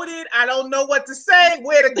 You loaded. I don't know what to say,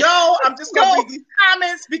 where to go. I'm just going to read these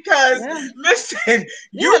comments because, listen,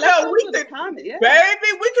 you know, we could, baby,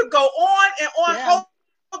 we could go on and on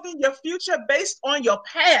holding your future based on your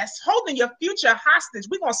past, holding your future hostage.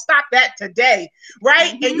 We're going to stop that today,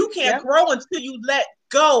 right? And you can't grow until you let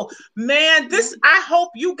go. Man, this, I hope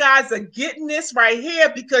you guys are getting this right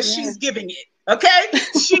here, because she's giving it. Okay,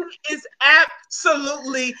 she is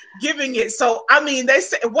absolutely giving it. So, I mean, they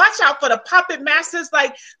say, watch out for the puppet masters.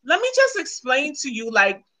 Like, let me just explain to you,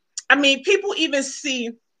 like, I mean, people even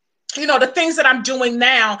see, you know, the things that I'm doing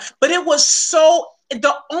now, but it was so,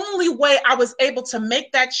 the only way I was able to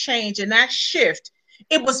make that change and that shift,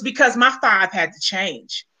 it was because my 5 had to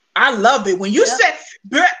change. I love it. When you said,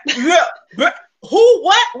 who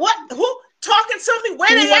talking to me,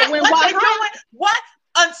 where they at, what they doing, what?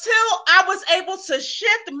 Until I was able to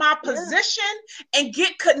shift my position and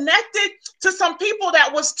get connected to some people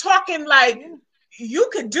that was talking like, you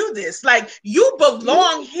could do this, like you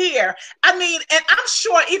belong here. I mean, and I'm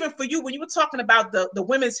sure even for you, when you were talking about the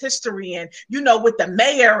women's history and, you know, with the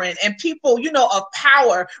mayor and people, you know, of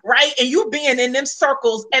power, right? And you being in them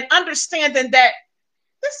circles and understanding that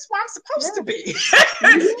this is where I'm supposed to be.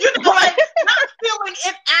 You know, like not feeling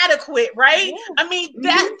inadequate, right? I mean,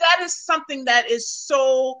 that is something that is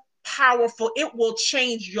so powerful. It will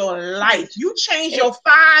change your life. You change your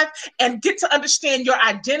 5 and get to understand your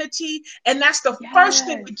identity. And that's the first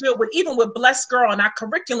thing we deal with, even with Blessed Girl and our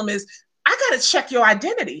curriculum, is I got to check your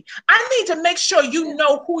identity. I need to make sure you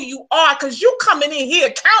know who you are, because you coming in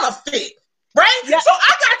here counterfeit. Right? So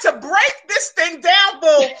I got to break this thing down,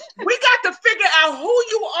 boo. We got to figure out who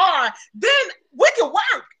you are. Then we can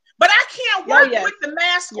work. But I can't work with the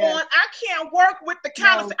mask on. I can't work with the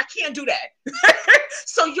counterfeit. I can't do that.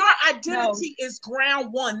 So your identity is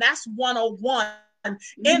ground one. That's 101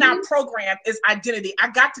 in our program, is identity. I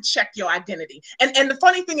got to check your identity. And the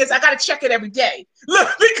funny thing is, I got to check it every day. Look,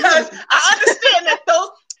 because I understand that those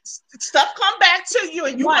stuff come back to you,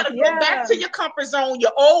 and you want to go back to your comfort zone,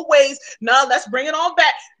 your old ways. No, let's bring it on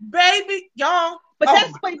back, baby, y'all. But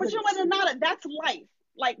that's but you know what, Anana, that's life.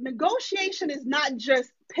 Like, negotiation is not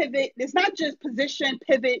just pivot. It's not just position,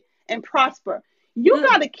 pivot, and prosper. You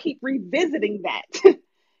got to keep revisiting that,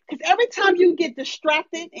 because every time you get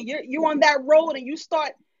distracted and you're on that road and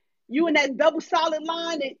you in that double solid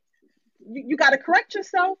line, and you got to correct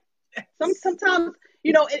yourself. Sometimes.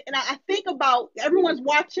 You know, and I think about, everyone's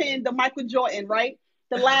watching the Michael Jordan, right?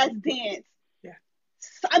 The Last Dance.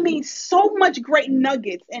 I mean, so much great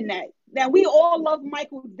nuggets in that. Now, we all loved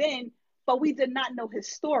Michael then, but we did not know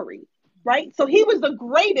his story, right? So he was the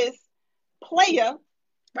greatest player,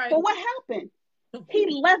 but what happened? He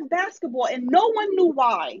left basketball, and no one knew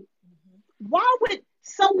why. Why would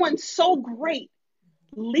someone so great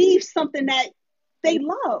leave something that they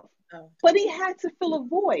love? But he had to fill a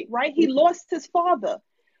void, right? He lost his father.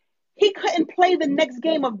 He couldn't play the next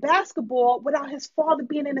game of basketball without his father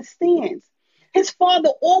being in the stands. His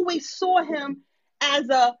father always saw him as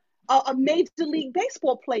a Major League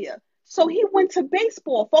Baseball player. So he went to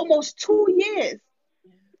baseball for almost 2 years.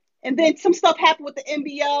 And then some stuff happened with the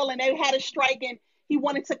NBL, and they had a strike, and he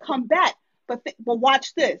wanted to come back. But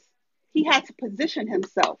watch this. He had to position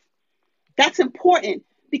himself. That's important,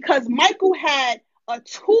 because Michael had a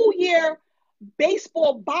 2-year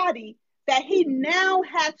baseball body that he now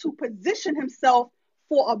had to position himself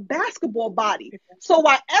for a basketball body. So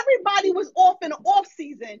while everybody was off in the off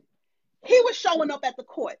season, he was showing up at the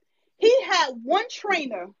court. He had one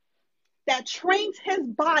trainer that trains his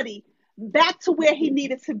body back to where he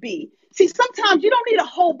needed to be. See, sometimes you don't need a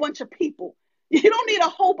whole bunch of people. You don't need a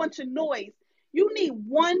whole bunch of noise. You need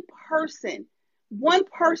one person one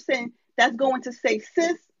person that's going to say,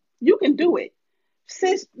 sis, you can do it.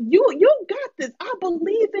 Sis, you got this. I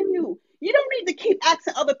believe in you. You don't need to keep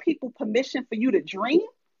asking other people permission for you to dream.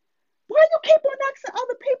 Why do you keep on asking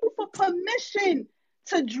other people for permission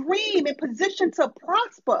to dream and position to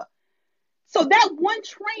prosper? So that one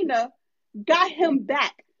trainer got him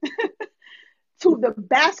back to the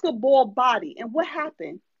basketball body. And what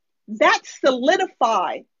happened? That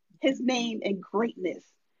solidified his name in greatness.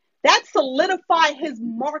 That solidified his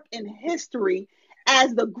mark in history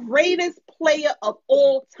as the greatest player of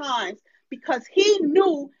all times, because he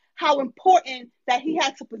knew how important that he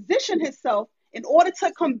had to position himself in order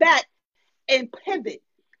to come back and pivot,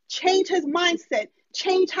 change his mindset,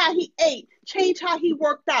 change how he ate, change how he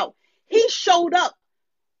worked out. He showed up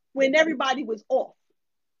when everybody was off.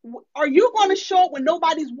 Are you going to show up when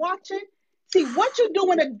nobody's watching? See, what you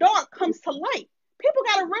do in the dark comes to light. People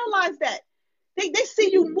got to realize that. They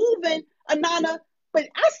see you moving, Anana, but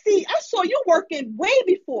I saw you working way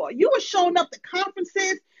before. You were showing up to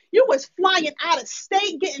conferences. You was flying out of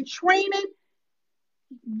state, getting training.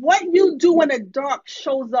 What you do in the dark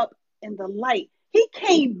shows up in the light. He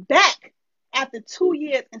came back after 2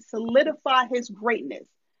 years and solidified his greatness.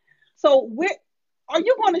 So are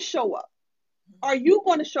you going to show up? Are you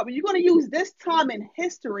going to show up? Are you going to use this time in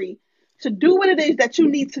history to do what it is that you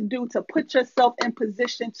need to do to put yourself in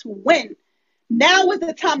position to win? Now is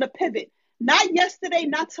the time to pivot. Not yesterday,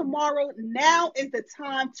 not tomorrow. Now is the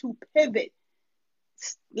time to pivot.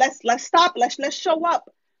 Let's stop. Let's show up.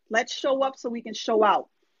 Let's show up so we can show out.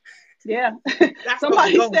 Yeah.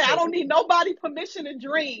 Somebody said, I don't need nobody permission to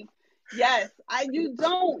dream. Yes. You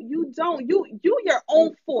don't. You your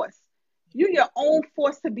own force. You're your own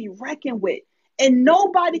force to be reckoned with. And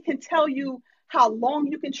nobody can tell you how long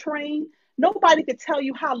you can train. Nobody can tell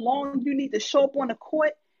you how long you need to show up on the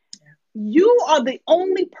court. You are the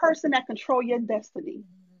only person that control your destiny.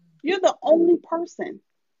 You're the only person.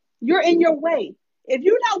 You're in your way. If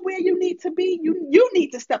you're not where you need to be, you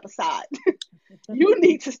need to step aside. You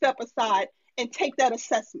need to step aside and take that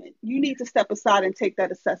assessment. You need to step aside and take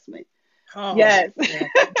that assessment. Oh, yes. Yeah.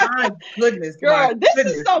 My goodness. Girl, this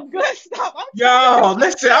is some good stuff.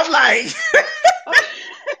 Listen, I'm like,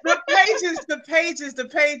 the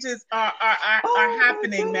pages are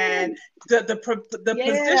happening, man. The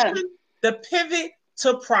position, the pivot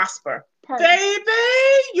to prosper. Perfect. Baby,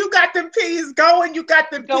 you got them peas going. You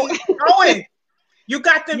got them peas going. You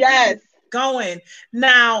got them peas going.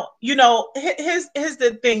 Now, here's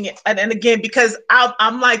the thing. And again, because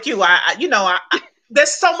I'm like you,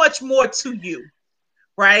 there's so much more to you,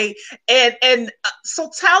 right? And so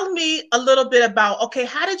tell me a little bit about, okay,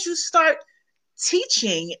 how did you start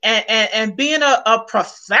teaching and being a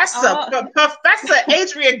professor? Professor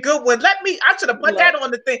Adrienne Goodwin. I should have put that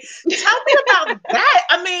on the thing. Tell me about that.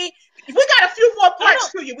 I mean, we got a few more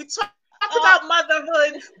parts to you. We talked about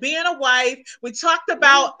motherhood, being a wife. We talked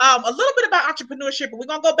about a little bit about entrepreneurship, but we're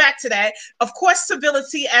going to go back to that. Of course,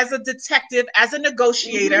 civility as a detective, as a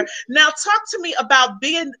negotiator. Now, talk to me about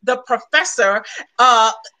being the professor,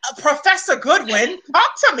 Professor Goodwin.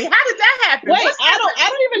 Talk to me. How did that happen? Wait, I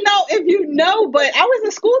don't even know if you know, but I was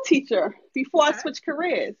a school teacher before I switched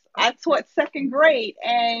careers. I taught second grade,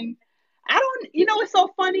 and it's so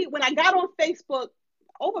funny. When I got on Facebook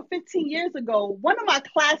over 15 years ago, one of my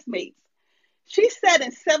classmates, she said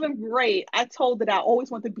in 7th grade, I told her that I always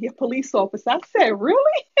wanted to be a police officer. I said,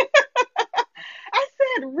 really? I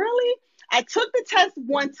said, really? I took the test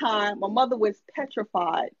one time. My mother was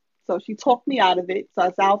petrified, so she talked me out of it. So I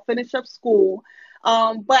said, I'll finish up school.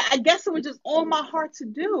 But I guess it was just on my heart to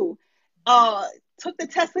do. Took the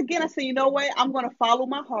test again. I said, you know what? I'm going to follow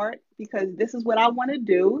my heart because this is what I want to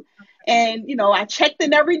do. And, I checked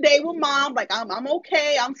in every day with mom, like I'm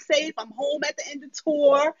okay. I'm safe. I'm home at the end of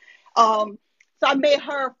tour. So I made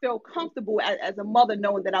her feel comfortable as a mother,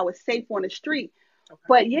 knowing that I was safe on the street. Okay.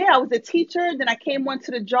 But yeah, I was a teacher. Then I came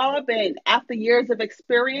onto the job, and after years of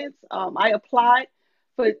experience, I applied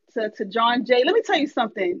to John Jay. Let me tell you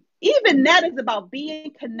something. Even that is about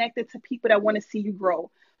being connected to people that want to see you grow.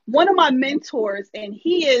 One of my mentors, and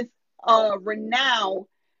he is a renowned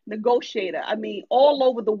negotiator. I mean, all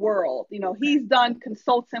over the world. He's done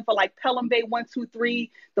consulting for like Pelham Bay 123,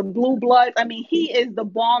 the Blue Bloods. I mean, he is the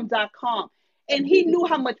bomb.com. And he knew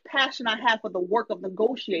how much passion I had for the work of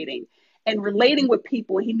negotiating and relating with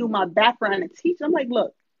people. He knew my background in teaching. I'm like,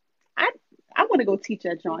 look, I want to go teach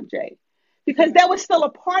at John Jay, because that was still a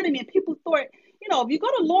part of me. And people thought, if you go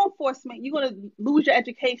to law enforcement, you're going to lose your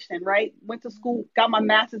education, right? Went to school, got my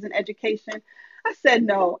master's in education. I said,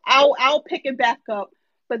 no, I'll pick it back up.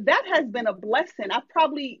 But that has been a blessing. I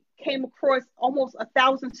probably came across almost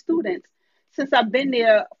 1,000 students since I've been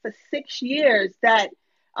there for 6 years that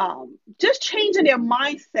just changing their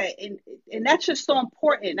mindset, and that's just so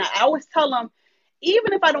important. I always tell them,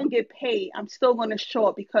 even if I don't get paid, I'm still going to show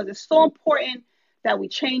up because it's so important that we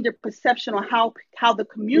change the perception on how the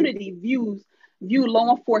community view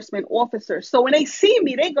law enforcement officers. So when they see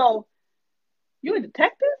me, they go, "You a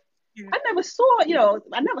detective?" Yeah. I never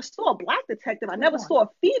saw a black detective. I never saw a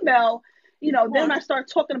female. Then when I start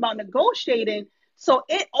talking about negotiating, so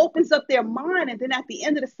it opens up their mind. And then at the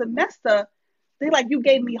end of the semester, they're like, "You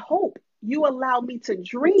gave me hope. You allowed me to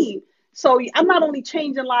dream." So I'm not only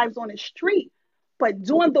changing lives on the street, but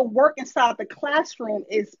doing the work inside the classroom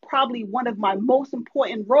is probably one of my most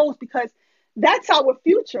important roles because that's our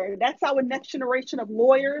future. That's our next generation of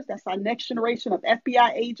lawyers. That's our next generation of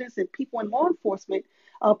FBI agents and people in law enforcement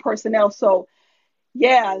personnel. So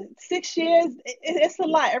yeah, 6 years, it's a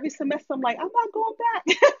lot. Every semester, I'm like, I'm not going back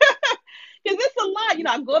because it's a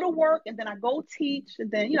lot. I go to work and then I go teach,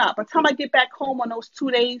 and then by the time I get back home on those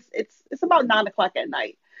 2 days, it's about 9 o'clock at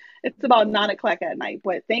night. It's about 9 o'clock at night.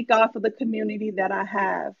 But thank God for the community that I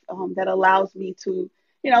have that allows me to.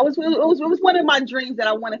 It was one of my dreams that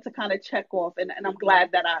I wanted to kind of check off, and I'm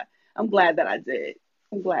glad that I did. I'm glad that I did.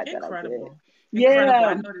 Incredible. I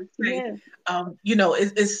Yeah, know they say, yeah.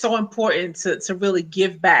 it's so important to really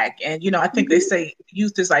give back. And, I think they Mhm. say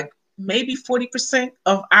youth is like maybe 40%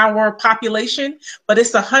 of our population, but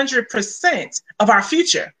it's 100% of our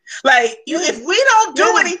future. Like Yeah, if we don't do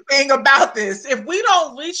yeah. anything about this, if we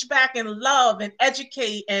don't reach back and love and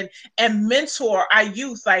educate and mentor our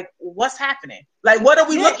youth, like what's happening? Like what are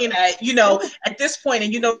we Yeah, looking at, yeah. at this point?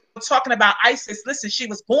 And talking about ISIS, listen, she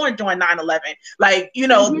was born during 9/11. Like,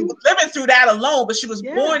 Hmm. living through that alone, but she was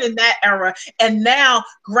Yeah. born in that era and now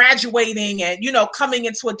graduating and coming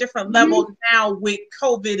into a different Hmm. level now with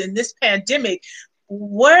COVID and this pandemic.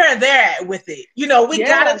 Where they're at with it, we Yeah.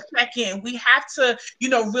 gotta check in. We have to,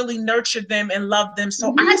 really nurture them and love them.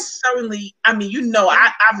 So I Hmm. certainly, I mean, Yeah.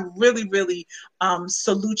 I really, really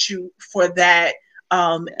salute you for that.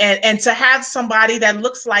 Yeah. And to have somebody that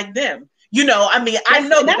looks like them, I mean, I Yes,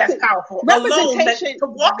 know and that that's that's it. powerful alone, that Representation. to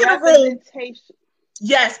walk in a room, Representation.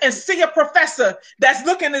 yes, and see a professor that's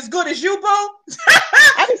looking as good as you, boo.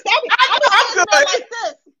 I be I'm sitting there good. like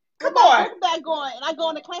this with Come my on, book bag on, and I go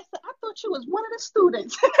into class. I thought you was one of the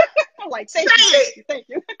students. I'm like, say thank you, it. thank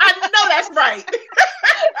you. I know that's right.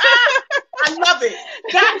 I love it.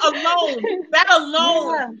 That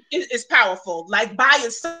alone Yeah, is powerful, like by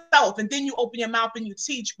itself. And then you open your mouth and you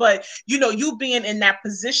teach. But you being in that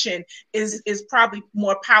position is probably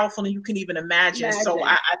more powerful than you can even imagine. So I,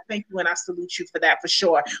 imagine. I thank you and I salute you for that for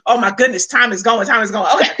sure. Oh my goodness, time is going. Time is going.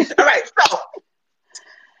 Okay, all right. So,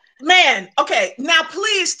 man, okay. Now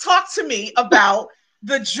please talk to me about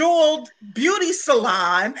the Jeweled Beauty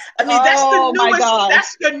Salon. I mean, that's the Oh my newest. gosh.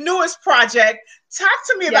 That's your newest project. Talk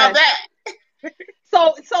to me about Yes. that.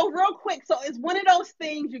 So real quick, so it's one of those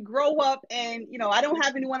things you grow up and I don't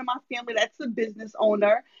have anyone in my family that's a business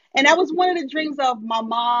owner. And that was one of the dreams of my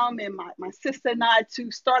mom and my sister and I to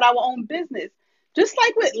start our own business. Just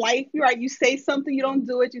like with life, you're right, you say something, you don't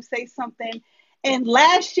do it, you say something. And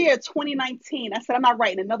last year, 2019, I said, I'm not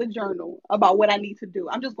writing another journal about what I need to do.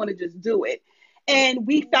 I'm just going to just do it. And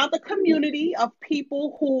we found a community of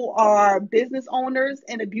people who are business owners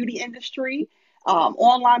in the beauty industry,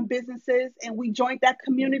 online businesses, and we joined that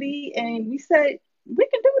community and we said, we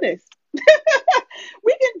can do this.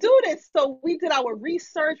 We can do this. So we did our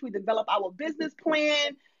research, we developed our business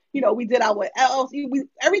plan, we did our LLC,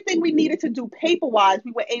 everything we needed to do paper wise,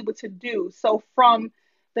 we were able to do. So from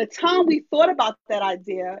the time we thought about that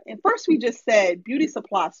idea, and first we just said beauty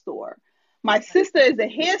supply store. My sister is a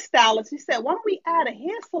hairstylist. She said, why don't we add a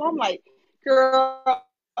hair salon? I'm like, girl,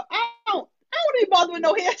 I don't even bother with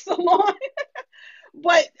no hair salon.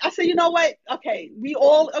 But I said, you know what? Okay, we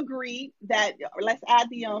all agreed that let's add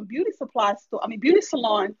the beauty supply store. I mean, beauty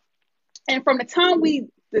salon. And from the time we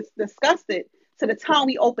discussed it to the time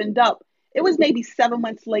we opened up, it was maybe 7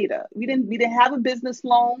 months later. We didn't have a business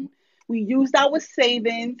loan. We used our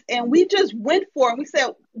savings, and we just went for it. We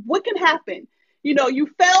said, what can happen? You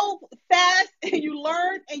fell fast, and you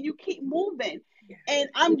learn, and you keep moving. And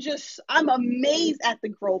I'm amazed at the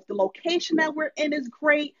growth. The location that we're in is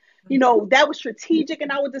great. That was strategic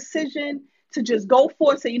in our decision to just go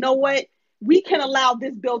for it. Say, you know what? We can allow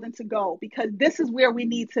this building to go because this is where we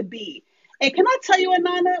need to be. And can I tell you,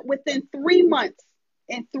 Anana, within 3 months,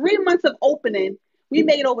 in 3 months of opening, we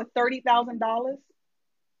made over $30,000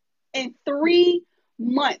 in 3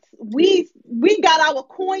 months. We got our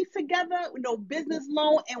coins together, no business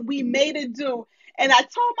loan, and we made it do. And I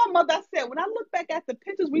told my mother, I said, when I look back at the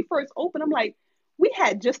pictures we first opened, I'm like, we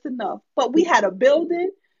had just enough, but we had a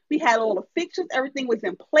building, We had all the fixtures, everything was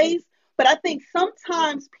in place. But I think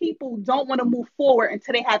sometimes people don't want to move forward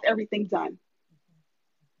until they have everything done.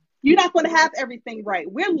 You're not going to have everything right.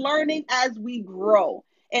 We're learning as we grow.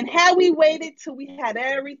 And had we waited till we had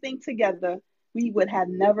everything together, we would have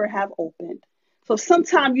never have opened. So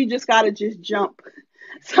sometimes you just got to just jump.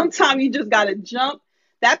 Sometimes you just got to jump.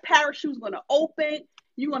 That parachute's going to open.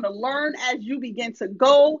 You're going to learn as you begin to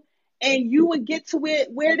go, and you would get to where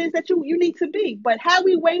it is that you need to be. But had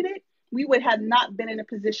we waited, we would have not been in a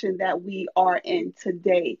position that we are in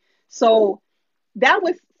today. So that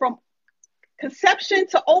was from conception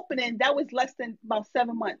to opening. That was less than about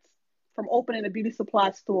 7 months from opening a beauty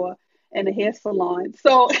supply store and a hair salon.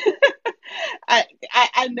 So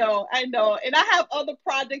I know. And I have other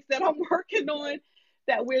projects that I'm working on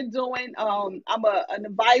that we're doing. I'm an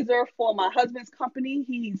advisor for my husband's company.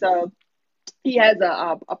 He has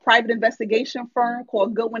a private investigation firm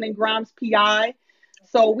called Goodwin and Grimes PI.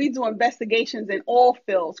 So we do investigations in all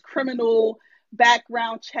fields: criminal,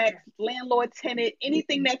 background checks, landlord, tenant,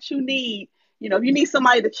 anything that you need. You know, if you need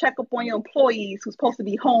somebody to check up on your employees who's supposed to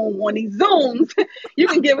be home on these Zooms, you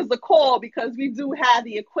can give us a call because we do have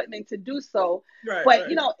the equipment to do so. But,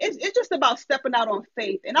 you know, it's just about stepping out on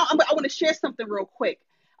faith. And I want to share something real quick.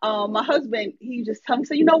 My husband, he just told me,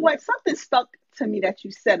 so you know what, something stuck to me that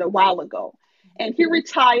you said a while ago. And he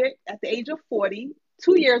retired at the age of 40,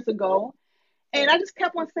 2 years ago. And I just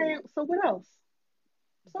kept on saying, so what else?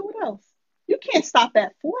 So what else? You can't stop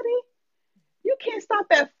at 40. You can't stop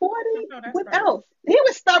at 40. No, what else? He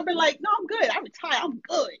was stubborn, like, no, I'm good. I retired. I'm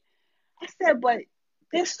good. I said, but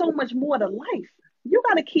there's so much more to life. You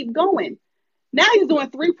got to keep going. Now he's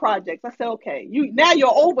doing 3 projects. I said, okay, now you're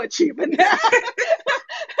overachieving now.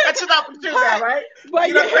 That's enough to do that, right? But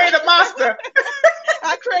you created a monster.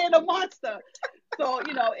 I created a monster. So,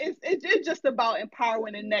 you know, it's just about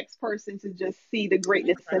empowering the next person to just see the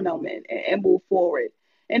greatness in them and move forward.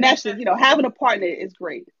 And that's just, you know, having a partner is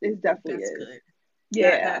great. It definitely is. Good.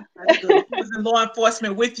 Yeah. That's good. He was in law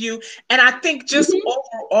enforcement with you. And I think just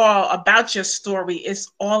overall about your story, it's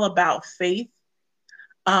all about faith.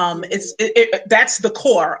 That's the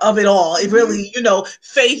core of it all. It really, you know,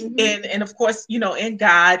 faith in, and of course, you know, in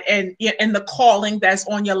God and the calling that's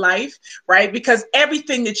on your life, right? Because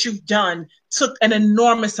everything that you've done took an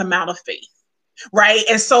enormous amount of faith, right?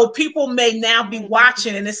 And so people may now be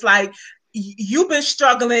watching and it's like, you've been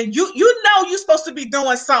struggling. You know you're supposed to be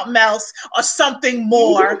doing something else or something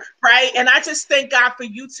more, right? And I just thank God for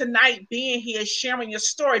you tonight being here, sharing your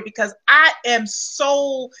story, because I am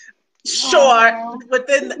so sure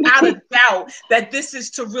without a doubt that this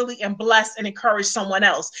is to really bless and encourage someone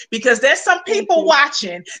else, because there's some people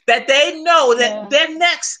watching that they know that their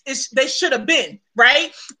next is they should have been,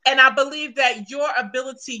 right? And I believe that your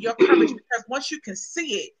ability, your courage, because once you can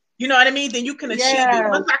see it, you know what I mean? Then you can achieve it.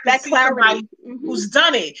 Once I can see somebody who's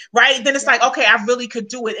done it, right? Then it's like, okay, I really could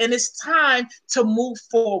do it. And it's time to move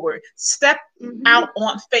forward. Step out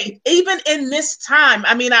on faith. Even in this time,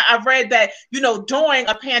 I mean, I've read that, you know, during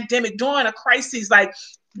a pandemic, during a crisis, like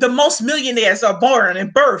the most millionaires are born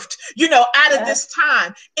and birthed, you know, out of this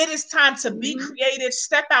time. It is time to be creative,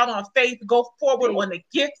 step out on faith, go forward on the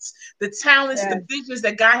gifts, the talents, the visions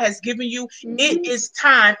that God has given you. It is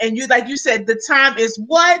time. And you, like you said, the time is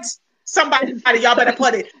what? Somebody, y'all better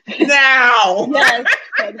put it now. Yes.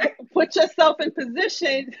 Put yourself in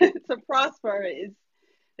position to prosper.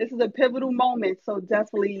 This is a pivotal moment. So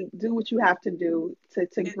definitely do what you have to do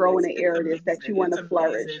to grow in the areas that you want to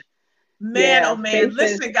flourish. Man, oh man,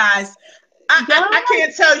 listen, guys, I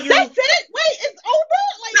can't tell you. That's it? Wait, it's over?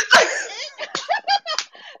 Like,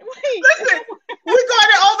 wait. Listen, we're going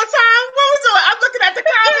there all the time. What we doing? I'm looking at the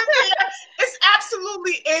comments here. It's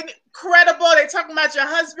absolutely incredible. They're talking about your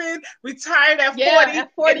husband retired at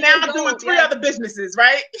 40 and now doing 3 other businesses,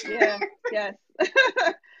 right? Yes.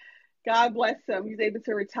 God bless him. He's able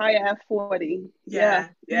to retire at 40. Yeah.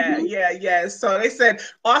 So they said,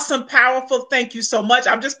 awesome, powerful. Thank you so much.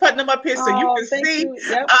 I'm just putting them up here so you can see,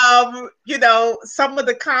 you know, some of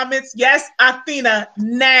the comments. Yes, Athena,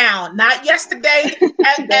 now, not yesterday.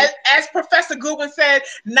 as Professor Goodwin said,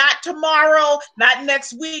 not tomorrow, not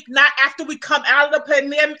next week, not after we come out of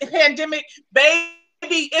the pandemic, baby.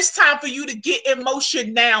 It's time for you to get in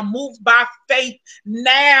motion now. Move by faith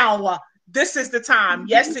now. This is the time.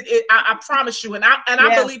 Yes, I promise you. And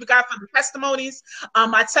I believe God for the testimonies.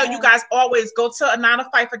 I tell you guys always go to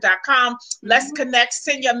ananapfeiffer.com. Let's connect.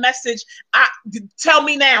 Send your message. Tell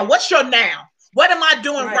me now. What's your now? What am I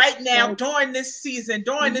doing right now during this season,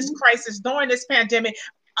 during this crisis, during this pandemic?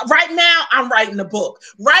 Right now, I'm writing a book.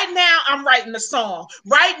 Right now, I'm writing a song.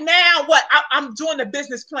 Right now, I'm doing the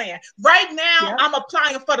business plan. Right now, I'm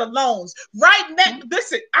applying for the loans. Right now,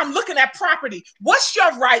 listen, I'm looking at property. What's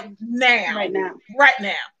your right now? Right now. Right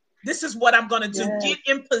now. This is what I'm going to do. Get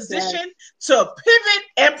in position to pivot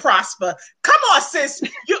and prosper. Come on, sis.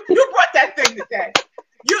 You brought that thing today.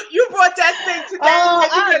 You brought that thing today. Oh,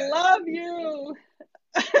 I love you.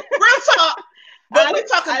 Real talk. But we're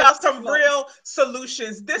talking about some real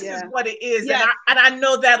solutions. This is what it is. Yes. And I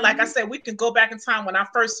know that, like I said, we can go back in time when I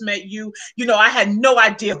first met you. You know, I had no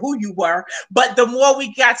idea who you were. But the more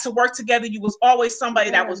we got to work together, you was always somebody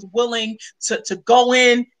that was willing to go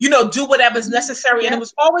in, you know, do whatever's necessary. And it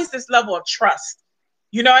was always this level of trust.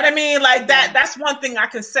 You know what I mean? Like that. That's one thing I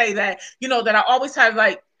can say that, you know, that I always had,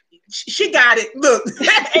 like, she got it. Look,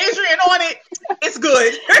 Adrian on it. It's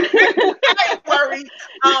good. I ain't worried.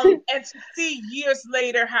 And to see years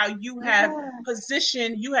later how you have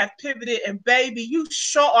positioned, you have pivoted, and baby, you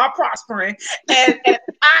sure are prospering. And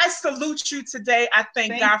I salute you today. I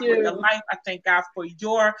thank God for your life. I thank God for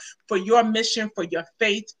your mission, for your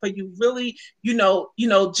faith, for you really, you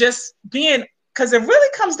know, just being, because it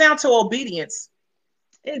really comes down to obedience.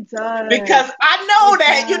 It does. Because I know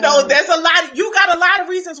that, you know, there's you got a lot of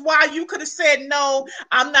reasons why you could have said, no,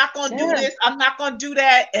 I'm not going to do this. I'm not going to do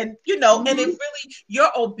that. And, you know, and it really, your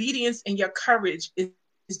obedience and your courage is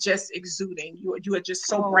just exuding. You are just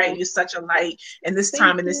so bright. You're such a light in this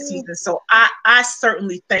time in this season. So I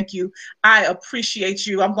certainly thank you. I appreciate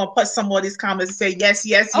you. I'm going to put some more of these comments and say yes,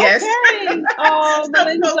 yes, yes. Okay. Oh,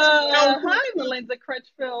 Melinda. Hi, Melinda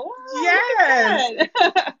Crutchfield. Wow, yes.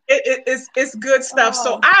 It's good stuff.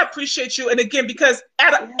 So I appreciate you. And again, because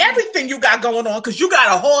out of everything you got going on, because you got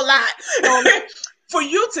a whole lot, for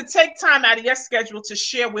you to take time out of your schedule to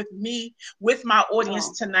share with me, with my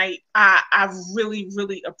audience tonight, I really,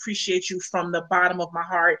 really appreciate you from the bottom of my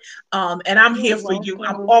heart. And I'm here for you.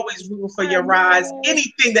 I'm always rooting for your rise.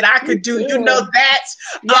 Anything that I could do, you know that.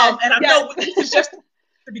 And I know this is just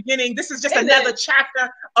the beginning. This is just another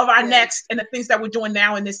chapter of our next and the things that we're doing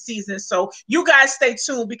now in this season. So you guys stay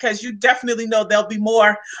tuned, because you definitely know there'll be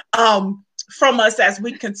more from us as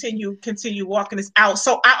we continue walking this out.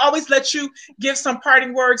 So I always let you give some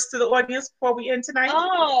parting words to the audience before we end tonight.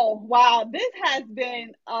 Oh, wow. This has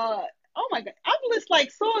been, oh my God. I'm just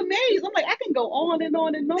like so amazed. I'm like, I can go on and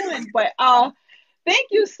on and on. But thank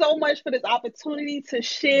you so much for this opportunity to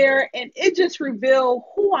share. And it just revealed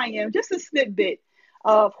who I am, just a snippet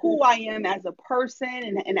of who I am as a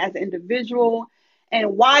person and as an individual,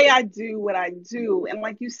 and why I do what I do. And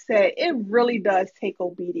like you said, it really does take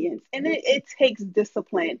obedience, and it takes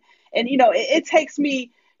discipline. And, you know, it takes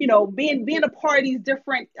me, you know, being a part of these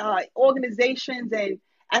different organizations, and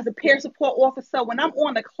as a peer support officer, when I'm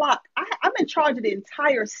on the clock, I'm in charge of the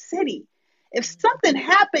entire city. If something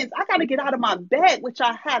happens, I got to get out of my bed, which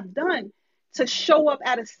I have done, to show up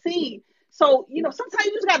at a scene. So, you know, sometimes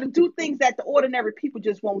you just got to do things that the ordinary people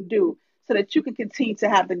just won't do, so that you can continue to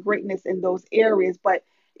have the greatness in those areas. But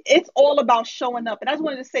it's all about showing up. And I just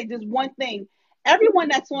wanted to say just one thing. Everyone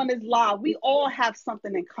that's on this live, we all have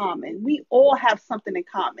something in common. We all have something in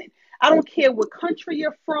common. I don't care what country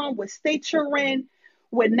you're from, what state you're in,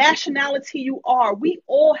 what nationality you are. We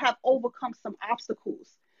all have overcome some obstacles.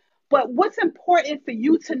 But what's important for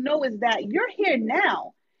you to know is that you're here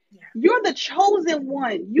now. You're the chosen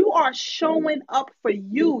one. You are showing up for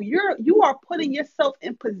you. You are putting yourself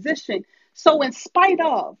in position. So in spite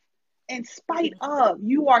of,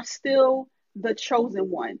 you are still the chosen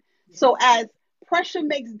one. So as pressure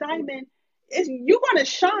makes diamond, you're going to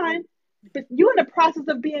shine, but you're in the process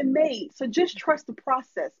of being made. So just trust the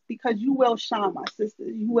process, because you will shine, my sister.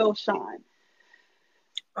 You will shine.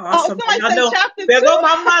 Awesome. I know. There go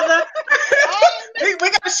my mother.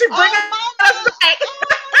 we got to bring us back.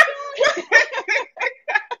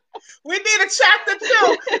 We need a chapter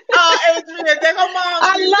 2. Adrian, there go mom.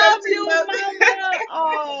 I love you, Mama.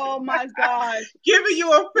 Oh my gosh. Giving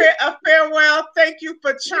you a farewell. Thank you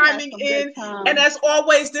for chiming in. And as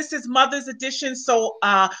always, this is Mother's Edition. So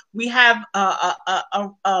we have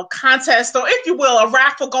a contest, or if you will, a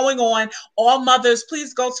raffle going on. All mothers,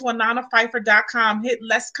 please go to AnanaPfeiffer.com, hit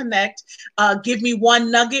Let's Connect. Give me one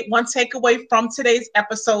nugget, one takeaway from today's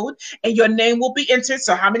episode, and your name will be entered.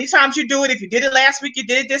 So how many times you do it? If you did it last week, you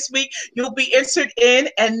did it this week, you'll be entered in.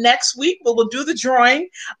 And next week, we will do the drawing,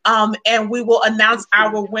 and we will announce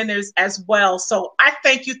our winners as well. So I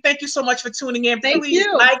thank you. Thank you so much for tuning in. Please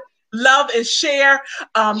like, love, and share.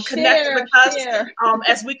 Connect with us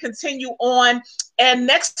as we continue on. And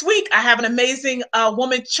next week, I have an amazing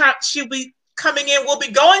woman. She'll be coming in. We'll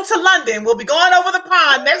be going to London. We'll be going over the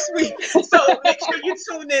pond next week. So make sure you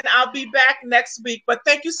tune in. I'll be back next week. But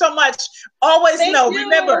thank you so much. Always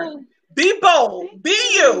remember, Be bold, be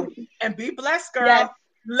you, and be blessed, girl. Yes.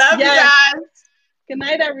 Love you Yes. guys. Good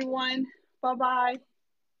night, everyone. Bye-bye.